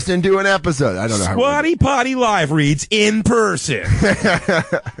you listen to an episode. I don't know how. Squatty Potty Live reads in person.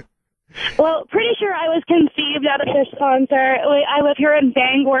 Well, pretty sure I was conceived at a Phish concert. I live here in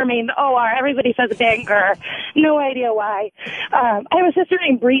Bangor, Maine. The OR. Everybody says Bangor. No idea why. I have a sister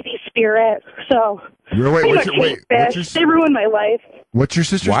named Breathy Spirit. So Phish. They ruined my life. What's your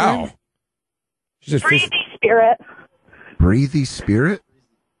sister's name? She said Breathy Spirit. Breathy Spirit?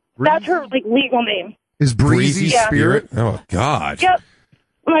 That's her legal name. Is Breezy Spirit? Oh, God. Yep.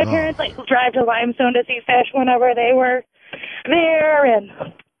 My parents drive to Limestone to see Phish whenever they were there, and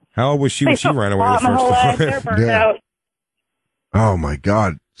how old was she when she ran away the first time? They're burnt out. Oh my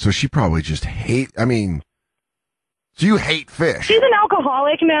God! So she probably just so you hate Phish? She's an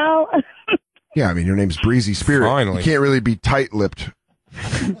alcoholic now. Yeah, I mean your name's Breezy Spirit. Finally, you can't really be tight-lipped.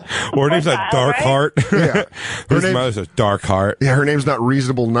 Or her name's like Dark Heart. Yeah. Her mother's a Dark Heart. Yeah, her name's not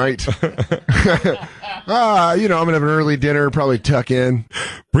Reasonable Night. I'm gonna have an early dinner, probably tuck in.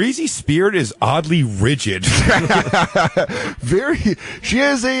 Breezy Spirit is oddly rigid. She's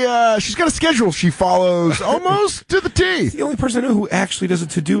got a schedule she follows almost to the T. She's the only person I know who actually does a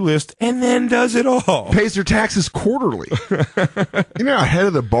to-do list and then does it all. Pays her taxes quarterly. You know how ahead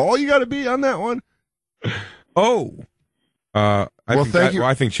of the ball you gotta be on that one? Thank you.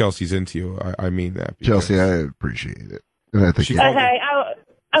 I think Chelsea's into you. I mean that. Chelsea, I appreciate it. And I think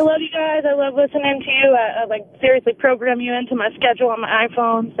I love you guys. I love listening to you. I seriously program you into my schedule on my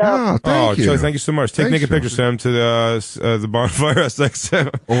iPhone. So. Thank you. Chelsea, thank you so much. Take naked pictures, send them to the Bonfire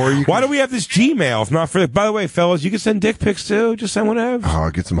SXM. Why do we have this Gmail? If not for by the way, fellas, you can send dick pics too. Just send whatever. Oh,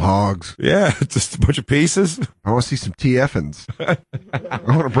 get some hogs. Yeah, just a bunch of pieces. I want to see some TF'ins. I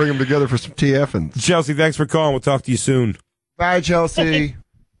want to bring them together for some TF'ins. Chelsea, thanks for calling. We'll talk to you soon. Bye, Chelsea.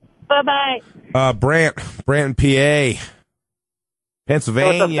 Bye-bye. Branton, PA.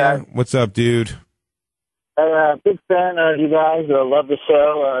 Pennsylvania. What's up, dude? Big fan of you guys. Love the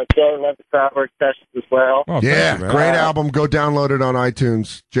show. Jay, love the Crowdwork sessions as well. Oh, yeah, great album. Go download it on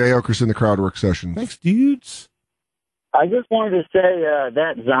iTunes. Jay Okerson, the Crowdwork Sessions. Thanks, dudes. I just wanted to say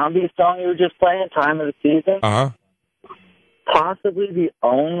that zombie song you were just playing, Time of the Season, possibly the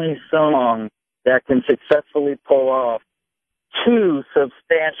only song that can successfully pull off 2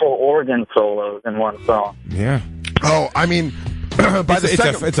 substantial organ solos in one song. Yeah. Oh, I mean,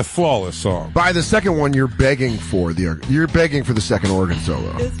 it's a flawless song. By the second one, you're begging for the second organ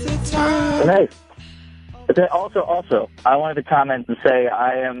solo. Nice. But also, I wanted to comment and say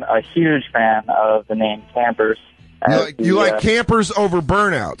I am a huge fan of the name Campers. You like campers over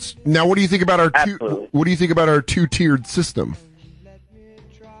burnouts. Now, what do you think about our two-tiered system?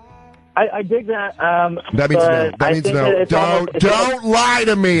 I dig that. That means no. That means no. Don't lie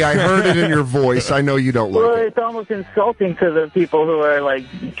to me. I heard it in your voice. I know you don't like well, it. It's almost insulting to the people who are like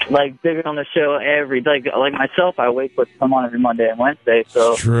digging on the show like myself. I wake with someone every Monday and Wednesday.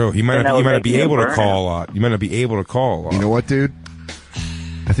 So it's true. You might not be able to call a lot. You might not be able to call a lot. You know what, dude?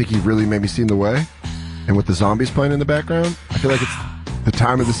 I think you really made me seem the way. And with the zombies playing in the background, I feel like it's the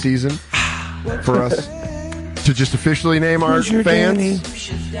time of the season for us to just officially name our fans. I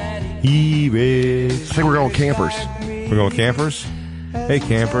think we're going campers. We're going campers? Hey,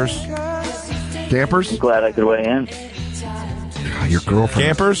 campers. Campers? I'm glad I could weigh in. Your girlfriend.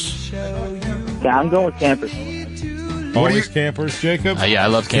 Campers? Yeah, I'm going with campers. Always campers, Jacob? Yeah, I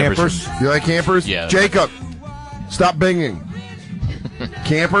love campers. You like campers? Yeah. Jacob, stop binging.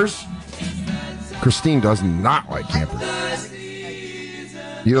 Campers? Christine does not like campers.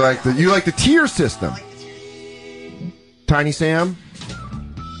 You like the tier system. Tiny Sam?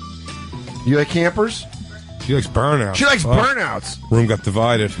 You like campers? She likes burnouts. She likes burnouts. Room got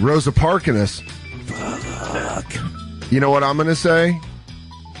divided. Rosa Parkinus. Fuck. You know what I'm going to say?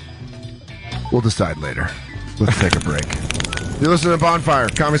 We'll decide later. Let's take a break. You're listening to Bonfire,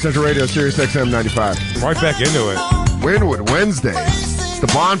 Comedy Central Radio, Sirius XM 95. Right back into it. Winwood Wednesday. It's the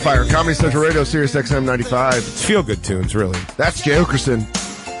Bonfire, Comedy Central Radio, Sirius XM 95. It's feel-good tunes, really. That's Jay Okerson.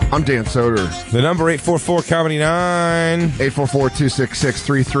 I'm Dan Soder. The number 844-COMEDY-9.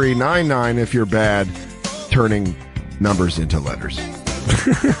 844-266-3399 if you're bad turning numbers into letters.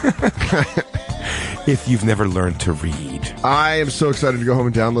 If you've never learned to read. I am so excited to go home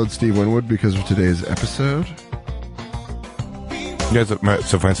and download Steve Winwood because of today's episode. You guys,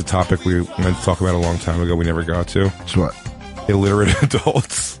 so that's a topic we meant to talk about a long time ago. We never got to. It's what? Illiterate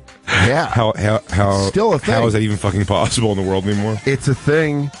adults. Yeah. How still a thing. How is that even fucking possible in the world anymore? It's a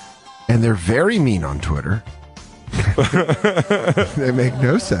thing, and they're very mean on Twitter. They make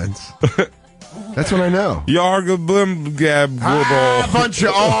no sense. That's what I know. Yarga blim gab bunch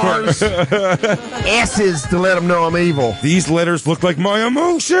of R's. S's to let them know I'm evil. These letters look like my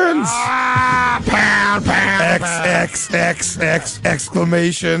emotions. Pound, X,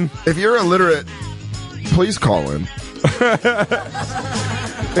 exclamation. If you're illiterate, please call in.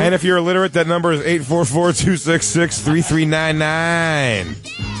 And if you're illiterate, that number is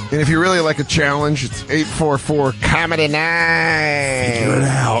 844-266-3399. And if you really like a challenge, it's 844-COMEDY-9. Figure it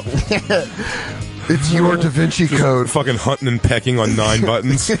out. It's your Da Vinci Code. Fucking hunting and pecking on 9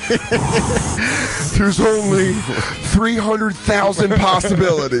 buttons. There's only 300,000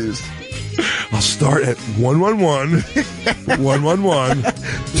 possibilities. I'll start at 111, 111,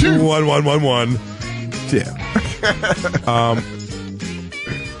 1111. Yeah.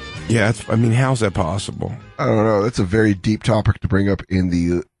 Yeah, how's that possible? I don't know. That's a very deep topic to bring up in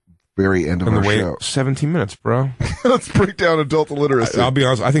the very end of our show. 17 minutes, bro. Let's break down adult illiteracy. I'll be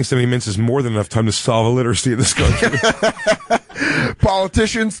honest, I think 17 minutes is more than enough time to solve illiteracy in this country.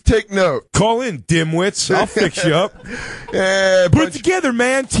 Politicians, take note. Call in, dimwits. I'll fix you up. Put it together,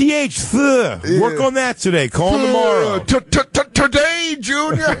 man. Work on that today. Call him tomorrow. Today,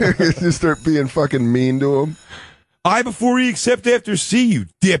 Junior. You start being fucking mean to him. I before E except after C, you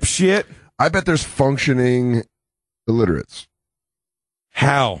dipshit. I bet there's functioning illiterates.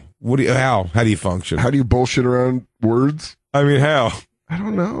 How? How do you function? How do you bullshit around words? I mean, how? I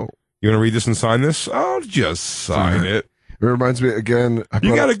don't know. You want to read this and sign this? I'll just sign it. It reminds me again.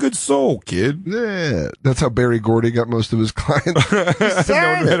 You got a good soul, kid. Yeah, that's how Barry Gordy got most of his clients. No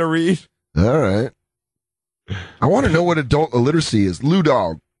one had to read. All right. I want to know what adult illiteracy is. Lou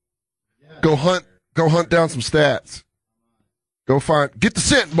Dog. Go hunt down some stats. Get the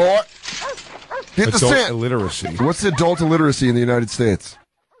scent, boy. Get the scent. Adult illiteracy. What's adult illiteracy in the United States?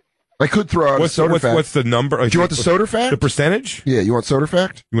 I could throw out a soda fact. What's the number? Do you want the soda fact? The percentage? Yeah, you want soda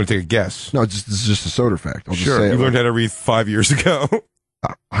fact? You want to take a guess? No, this is just a soda fact. I'll sure. Just say you learned how to read 5 years ago.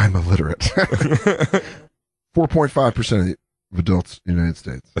 I'm illiterate. 4.5% of adults in the United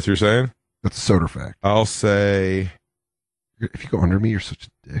States. That's what you're saying? That's a Soder fact. I'll say... If you go under me, you're such a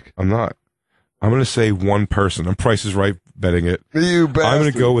dick. I'm not. I'm going to say one person. I'm Price is Right betting it. You bastard. I'm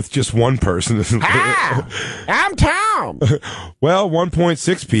going to go with just one person. I'm Tom. Well,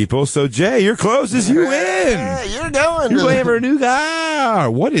 1.6 people. So, Jay, you're closest. You win. You're going. You're playing for a new guy.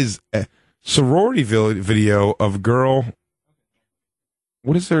 What is a sorority video of a girl...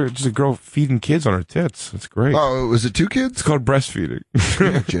 What is there? Just a girl feeding kids on her tits. That's great. Oh, was it 2 kids? It's called breastfeeding.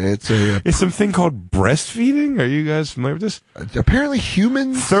 Jay, it's something called breastfeeding. Are you guys familiar with this? Apparently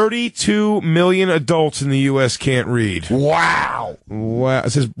humans... 32 million adults in the U.S. can't read. Wow.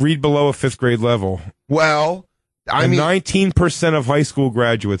 It says read below a 5th grade level. Well, I mean... 19% of high school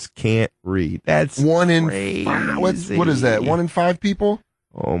graduates can't read. That's 1 in crazy. 5. What is that? 1 in 5 people?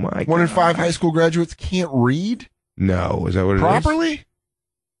 Oh, my God. 1 in 5 high school graduates can't read? No. Is that what it is? Properly?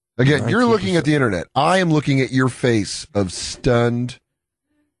 Again, you're looking at the internet. I am looking at your face of stunned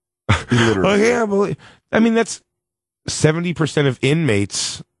illiteracy. I mean, that's 70% of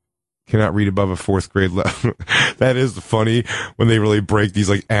inmates cannot read above a 4th grade level. That is funny when they really break these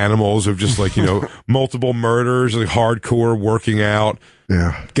like animals of just like, multiple murders, like hardcore working out.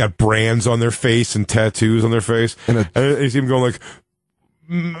 Yeah. Got brands on their face and tattoos on their face. And you see them going like,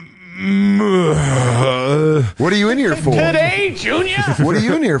 what are you in here for? Today, Junior. What are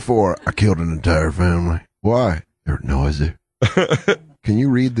you in here for? I killed an entire family. Why? They're noisy. Can you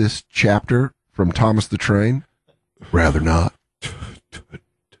read this chapter from Thomas the Train? Rather not.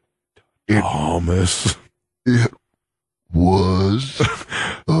 Thomas. It was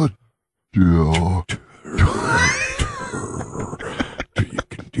a doctor. You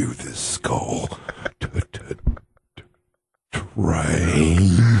can do this, skull.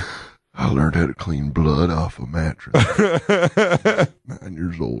 Train. I learned how to clean blood off a mattress. 9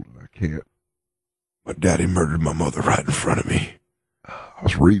 years old, and I can't. My daddy murdered my mother right in front of me. I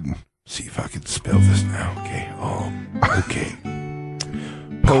was reading. See if I can spell this now. Okay.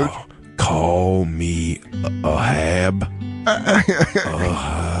 Call me Ahab.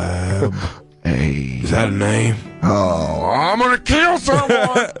 Ahab. Hey. Is that a name? Oh, I'm gonna kill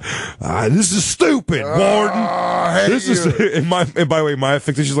someone. This is stupid, Warden. This is and by the way, my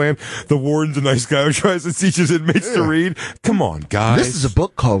fictitious land. The warden's a nice guy who tries to teach his inmates to read. Come on, guys. This is a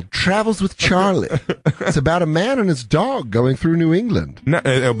book called Travels with Charlie. It's about a man and his dog going through New England. By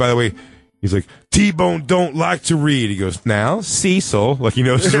the way, he's like, T-Bone don't like to read. He goes, now Cecil, like he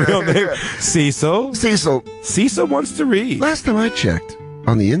knows his real name. Cecil wants to read. Last time I checked,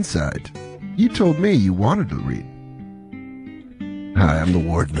 on the inside, you told me you wanted to read. Hi, I'm the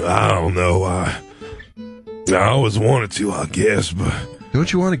warden. I don't know. I always wanted to, I guess, but...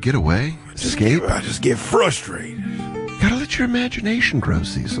 Don't you want to get away? Escape? I just get frustrated. Gotta let your imagination grow,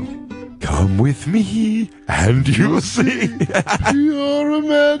 Cecil. Come with me, and you'll see. Your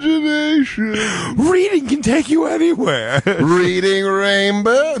imagination. Reading can take you anywhere. Reading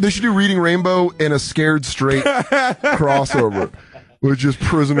Rainbow. They should do Reading Rainbow in a Scared Straight crossover. With just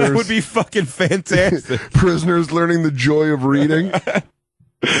prisoners. That would be fucking fantastic. Prisoners learning the joy of reading.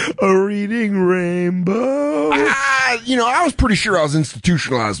 A reading rainbow. I was pretty sure I was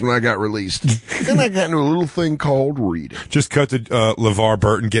institutionalized when I got released. Then I got into a little thing called reading. Just cut to LeVar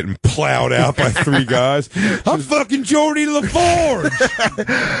Burton getting plowed out by 3 guys. I'm fucking Geordie LaForge.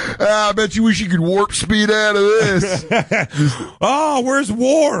 I bet you wish you could warp speed out of this. Where's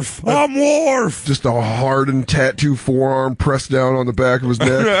Worf? I'm Worf. Just a hardened tattoo forearm pressed down on the back of his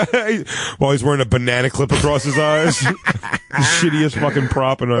neck. While he's wearing a banana clip across his eyes. The shittiest fucking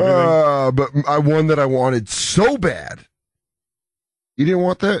prop and everything. But I won that I wanted so bad. You didn't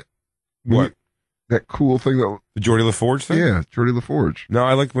want that? What? That cool thing that... The Geordie LaForge thing? Yeah, Geordie LaForge. No,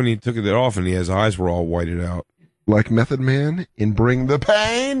 I like when he took it off and his eyes were all whited out. Like Method Man in Bring the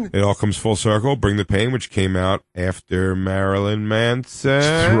Pain. It all comes full circle. Bring the Pain, which came out after Marilyn Manson.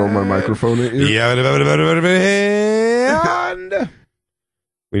 Just throw my microphone at you. Yeah.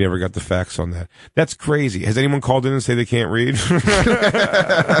 We never got the facts on that. That's crazy. Has anyone called in and say they can't read?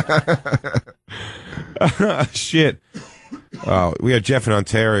 Shit. We have Jeff in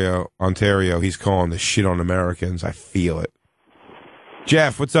Ontario. He's calling the shit on Americans. I feel it.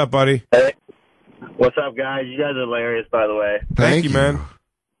 Jeff, what's up, buddy? Hey. What's up, guys? You guys are hilarious, by the way. Thank you, man.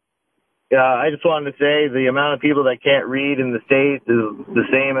 Yeah, I just wanted to say the amount of people that can't read in the States is the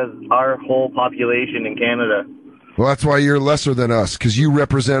same as our whole population in Canada. Well, that's why you're lesser than us, because you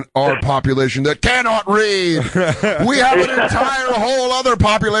represent our population that cannot read. We have an entire whole other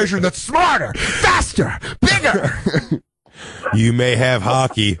population that's smarter, faster, bigger. You may have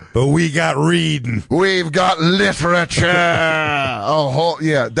hockey, but we got reading. We've got literature.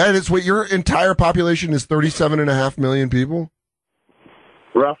 That is what your entire population is 37.5 million people?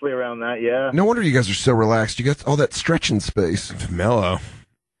 Roughly around that, yeah. No wonder you guys are so relaxed. You got all that stretching space. It's mellow.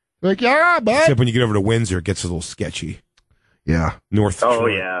 Like, yeah, bud. Except when you get over to Windsor, it gets a little sketchy. Yeah. North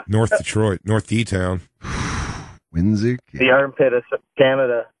Detroit. Yeah. North Detroit. North D-Town. Windsor. The armpit of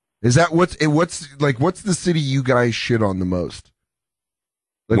Canada. Is that what's the city you guys shit on the most?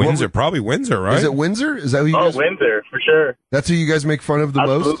 Like Windsor, probably Windsor, right? Is it Windsor? Is that who you guys? Windsor, for sure. That's who you guys make fun of the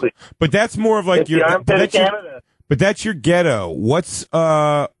Absolutely. most? But that's more of like It's the armpit of Canada. But that's your ghetto. What's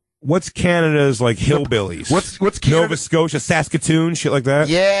Canada's like hillbillies? What's Canada? Nova Scotia, Saskatoon, shit like that?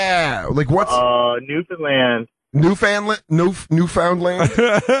 Yeah. Like what's Newfoundland. Newfoundland?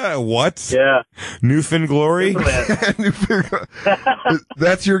 What? Yeah. Newfound Glory?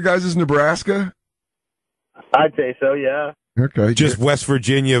 That's your guys' Nebraska? I'd say so, yeah. Okay. Just West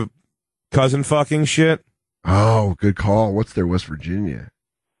Virginia cousin fucking shit? Oh, good call. What's their West Virginia?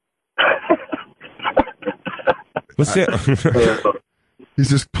 What's it? He's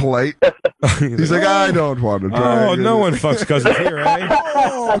just polite. He's like, I don't want to try. Oh, no one fucks cousins here, eh?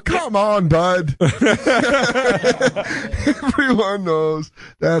 Oh, come on, bud. Everyone knows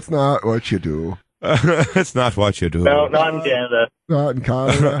that's not what you do. That's not what you do. No, not in Canada. Not in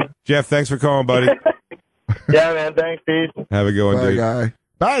Canada. Jeff, thanks for calling, buddy. Yeah, man. Thanks, peace. Have a good one, Bye, dude. guy.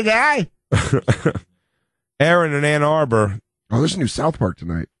 Bye, guy. Aaron in Ann Arbor. Oh, there's a new South Park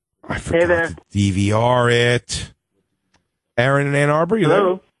tonight. I forgot to DVR it. Aaron in Ann Arbor, you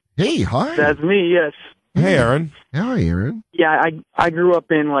Hello. there? Hey, hi. That's me, yes. Hey, Aaron. Hi, Aaron. Yeah, I grew up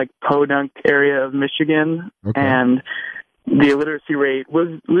in like Podunk area of Michigan, and the illiteracy rate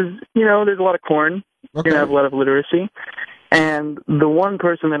was there's a lot of corn. You're gonna have a lot of literacy. And the one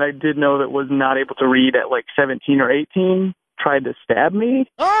person that I did know that was not able to read at like 17 or 18 tried to stab me.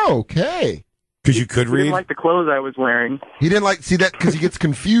 Oh, okay. Because you could He read? didn't like the clothes I was wearing. He didn't see that because he gets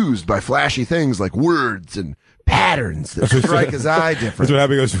confused by flashy things like words and patterns that strike his eye different. That's what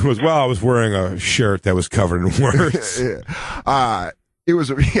happened. He goes, well, I was wearing a shirt that was covered in words. It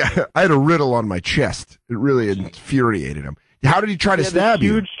was. I had a riddle on my chest. It really infuriated him. How did he try to stab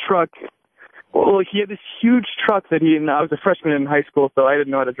you? Huge truck. Well, he had this huge truck that I was a freshman in high school, so I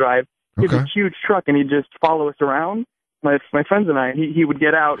didn't know how to drive. He had this huge truck, and he'd just follow us around. My friends and I, he would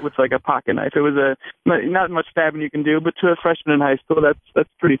get out with like a pocket knife. It was not much stabbing you can do, but to a freshman in high school, that's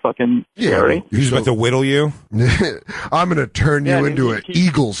pretty fucking scary. He's about to whittle you? I'm going to turn you into an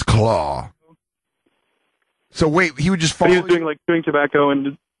eagle's claw. So wait, he would just follow you? He was doing tobacco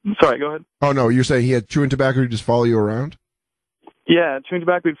and... Sorry, go ahead. Oh, no, you're saying he had chewing tobacco, he'd just follow you around? Yeah, chewing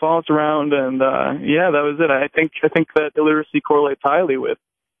tobacco would follow us around, and that was it. I think that illiteracy correlates highly with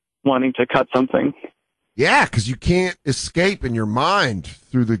wanting to cut something. Yeah, because you can't escape in your mind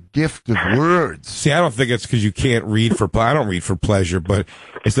through the gift of words. See, I don't think it's because you can't read for I don't read for pleasure, but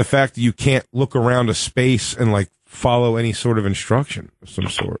it's the fact that you can't look around a space and like follow any sort of instruction of some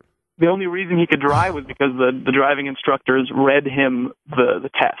sort. The only reason he could drive was because the driving instructors read him the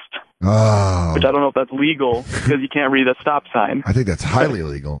test. Oh. Which I don't know if that's legal because you can't read a stop sign. I think that's highly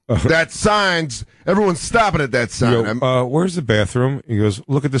illegal. That sign's, everyone's stopping at that sign. You go, where's the bathroom? He goes,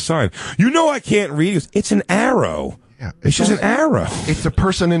 look at the sign. You know I can't read. He goes, it's an arrow. Yeah, it's just an arrow. It's a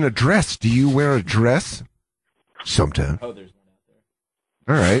person in a dress. Do you wear a dress? Sometimes. Oh, there's one out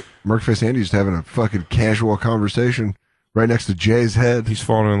there. All right. Merkface Andy's just having a fucking casual conversation right next to Jay's head. He's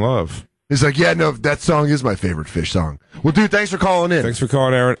falling in love. He's like, yeah, no, that song is my favorite Phish song. Well, dude, thanks for calling in. Thanks for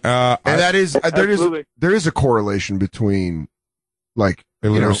calling, Aaron. And there is a correlation between, like,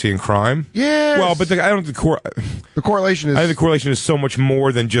 illiteracy and crime. Yeah. Well, but I don't think the correlation is. I think the correlation is so much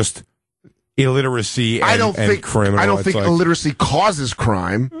more than just illiteracy and criminal. I don't think illiteracy causes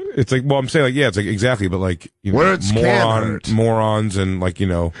crime. It's like, well, I'm saying, like, yeah, it's like exactly, but like, words morons, and like, it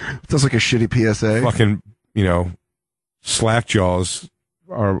sounds like a shitty PSA. Fucking, slack jaws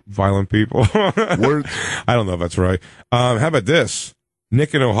are violent people. I don't know if that's right. How about this?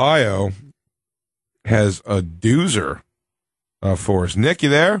 Nick in Ohio has a doozer for us. Nick, you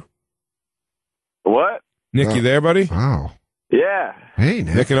there? What? Nick, you there, buddy? Wow. Yeah. Hey,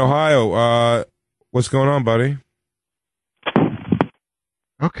 Nick. Nick in Ohio. What's going on, buddy?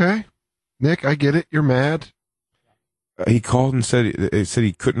 Okay. Nick, I get it. You're mad. He called and said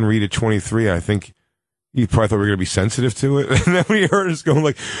he couldn't read at 23. I think he probably thought we were going to be sensitive to it. And then we heard us going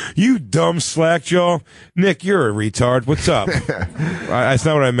like, you dumb slackjaw. Nick, you're a retard. What's up? That's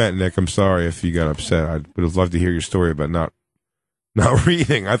not what I meant, Nick. I'm sorry if you got upset. I would have loved to hear your story about not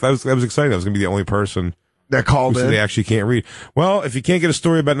reading. I thought that was exciting. I was going to be the only person that called in. They actually can't read. Well, if you can't get a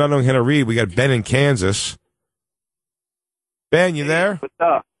story about not knowing how to read, we got Ben in Kansas. Ben, you there? What's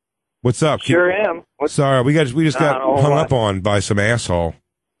up? What's up? Sure am. Sorry, we just got hung up on by some asshole.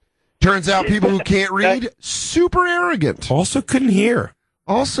 Turns out people who can't read, super arrogant. Also couldn't hear.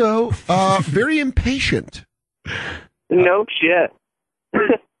 Also, very impatient. No shit.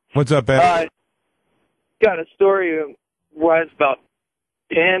 What's up, Ed? Got a story where I was about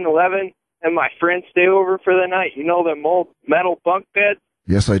 10, 11, and my friends stay over for the night. You know them old metal bunk beds?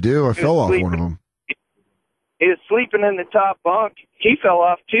 Yes, I do. I fell off one of them. He was sleeping in the top bunk. He fell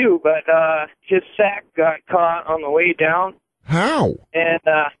off too, but his sack got caught on the way down. How? And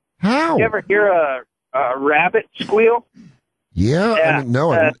how? You ever hear a rabbit squeal? Yeah.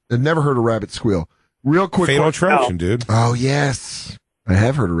 I've never heard a rabbit squeal. Real quick. Fatal Attraction, dude. Oh, yes. I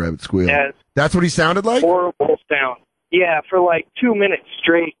have heard a rabbit squeal. Yes. That's what he sounded like? Horrible sound. Yeah, for like 2 minutes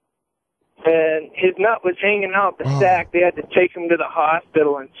straight. And his nut was hanging out the sack. They had to take him to the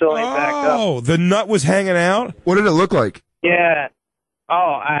hospital and sew him back up. Oh, the nut was hanging out? What did it look like? Yeah.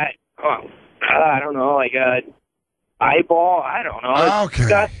 I don't know, like a eyeball. I don't know. It's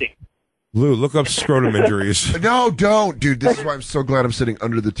disgusting. Lou, look up scrotum injuries. No, don't, dude. This is why I'm so glad I'm sitting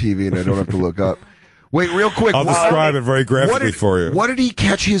under the TV and I don't have to look up. Wait, real quick. I'll describe it very graphically for you. What did he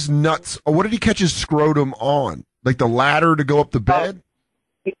catch his nuts, or what did he catch his scrotum on? Like the ladder to go up the bed?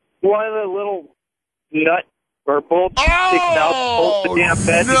 One of the little nut or bolts sticks out, holds the damn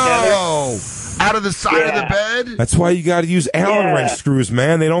bed together. Out of the side of the bed? That's why you got to use Allen wrench screws,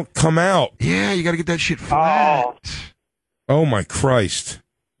 man. They don't come out. Yeah, you got to get that shit flat. Oh my Christ.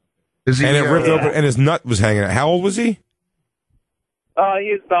 Is he, and it ripped open, and his nut was hanging out. How old was he?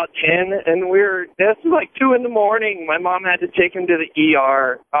 He was about 10, and this was like 2 in the morning. My mom had to take him to the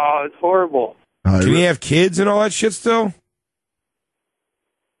ER. Oh, it was horrible. Can he have kids and all that shit still?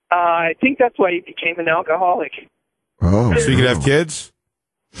 I think that's why he became an alcoholic. Oh. So you could have kids?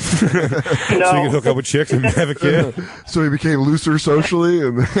 So you could hook up with chicks and have a kid? So he became looser socially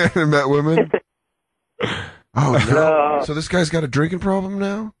and met women? Oh, no. So this guy's got a drinking problem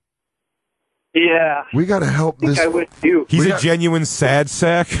now? Yeah. We got to help this. I would too. He's a genuine sad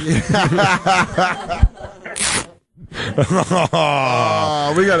sack. We got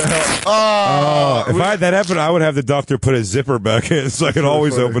to help. If that happened, I would have the doctor put a zipper back in so I could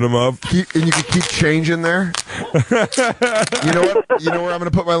always open them up. And you can keep change in there. You know what? You know where I'm going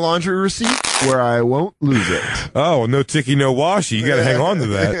to put my laundry receipt? Where I won't lose it. Oh, no ticky, no washy. You got to hang on to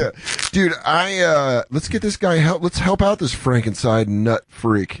that. Dude, let's get this guy help. Let's help out this Frankenstein nut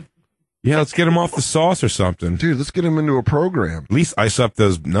freak. Yeah, let's get him off the sauce or something. Dude, let's get him into a program. At least ice up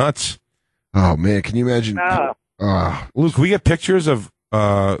those nuts. Oh, man, can you imagine? Lou, can we get pictures of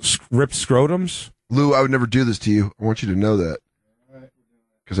ripped scrotums? Lou, I would never do this to you. I want you to know that.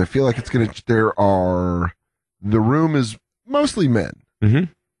 Because I feel like it's going to... the room is mostly men. Mm-hmm.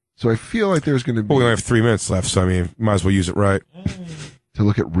 So I feel like there's going to be... Well, we only have 3 minutes left, so I mean, might as well use it right. To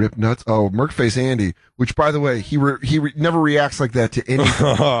look at ripped nuts. Oh, Merkface Andy, which, by the way, he never reacts like that to anything.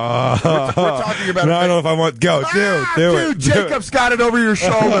 we're talking about... No, I don't know if I want... Go, do it. Dude, Jacob's got it over your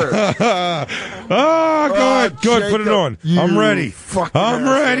shoulder. Go ahead, put it on. I'm ready. I'm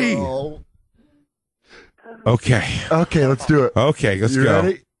ready. Okay, let's do it. Okay, let's You go.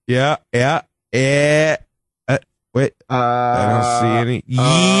 ready? Yeah. Wait. I don't see any.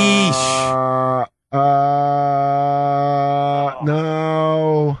 Yeesh.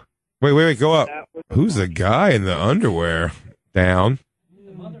 No. Wait, go up. Who's the guy in the underwear? Down.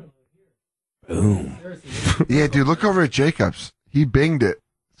 Boom. Yeah, dude, look over at Jacobs. He binged it.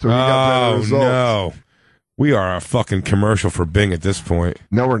 So he got better results. No. We are a fucking commercial for Bing at this point.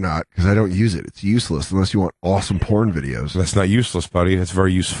 No, we're not, because I don't use it. It's useless unless you want awesome porn videos. That's not useless, buddy. That's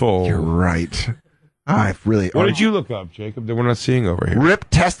very useful. You're right. What did you look up, Jacob, that we're not seeing over here?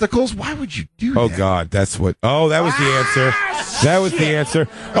 Ripped testicles? Why would you do that? Oh, God, that's what... Oh, that was the answer. That was the answer.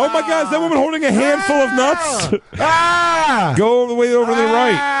 Oh, my God, is that woman holding a handful of nuts? Go all the way over to the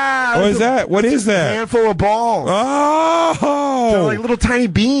right. What is that? What is that? A handful of balls. Oh! They're like little tiny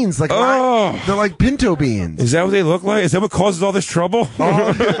beans. They're like pinto beans. Is that what they look like? Is that what causes all this trouble?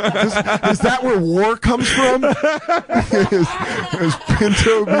 Is that where war comes from? is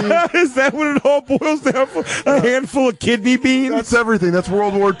pinto beans? Is that what it all boils down for? A handful of kidney beans? That's everything. That's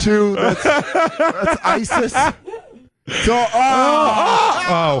World War II. That's ISIS. So,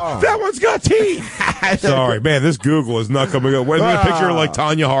 that one's got teeth. Sorry, man, this Google is not coming up. Where's a picture of like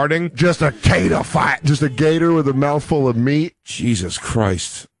Tanya Harding? Just a gator fight. Just a gator with a mouthful of meat. Jesus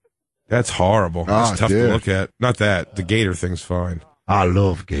Christ. That's horrible. That's tough to look at. Not that. The gator thing's fine. I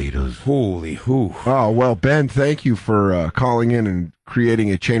love gators. Holy hoo. Oh, well, Ben, thank you for calling in and creating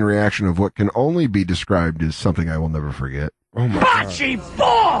a chain reaction of what can only be described as something I will never forget. Oh, my God.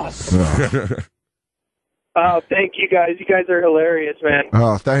 Boss! Oh, thank you guys. You guys are hilarious, man.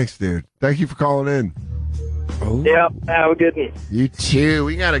 Oh, thanks, dude. Thank you for calling in. Oh. Yep, have a good one. You too.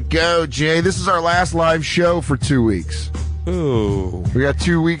 We got to go, Jay. This is our last live show for 2 weeks. Ooh. We got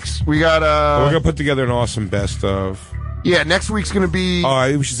 2 weeks. We got we're gonna put together an awesome best of. Yeah, next week's gonna be.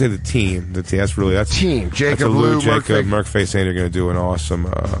 Oh, we should say the team. That's team. Jacob, that's Lou, Jacob, Merkface, and you're gonna do an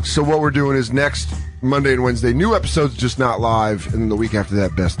awesome. So what we're doing is next Monday and Wednesday, new episodes, just not live, and then the week after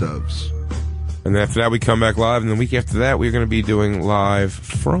that, best ofs. And then after that, we come back live, and the week after that, we're gonna be doing live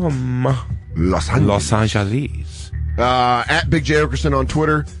from Los Angeles. At Big J Okerson on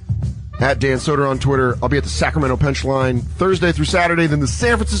Twitter. At Dan Soder on Twitter. I'll be at the Sacramento Punchline Thursday through Saturday, then the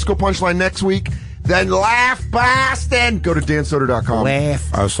San Francisco Punchline next week. Then Laugh Boston. Go to dansoder.com.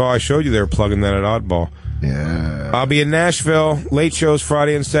 Laugh. I showed you they were plugging that at Oddball. Yeah. I'll be in Nashville. Late shows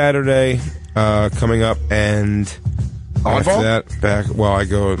Friday and Saturday coming up. And after that, I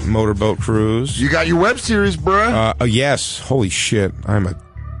go Motorboat Cruise. You got your web series, bruh. Yes. Holy shit. I'm a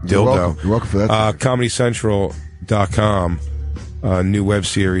dildo. You're welcome for that. ComedyCentral.com. New web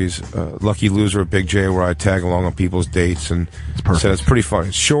series, Lucky Loser of Big J, where I tag along on people's dates, and it's pretty fun.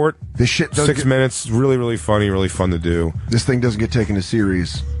 It's short, this shit 6 minutes, really, really funny, really fun to do. This thing doesn't get taken as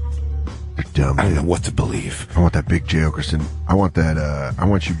serious. You're dumb. I don't know what to believe. I want that Big J Okerson. I want that. I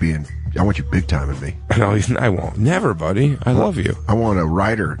want you big timing me. No, I won't. Never, buddy. I love you. I want a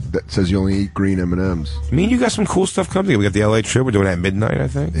writer that says you only eat green M&Ms. I mean, you got some cool stuff coming. We got the LA trip. We're doing it at midnight, I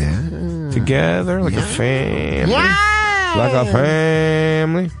think. Yeah. Together, like a family. Yeah. Like a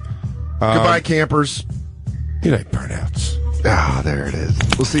family. Goodbye, campers. Good night, burnouts. Ah, there it is.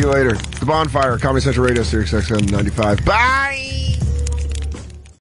 We'll see you later. It's the Bonfire, Comedy Central Radio, Sirius XM 95. Bye!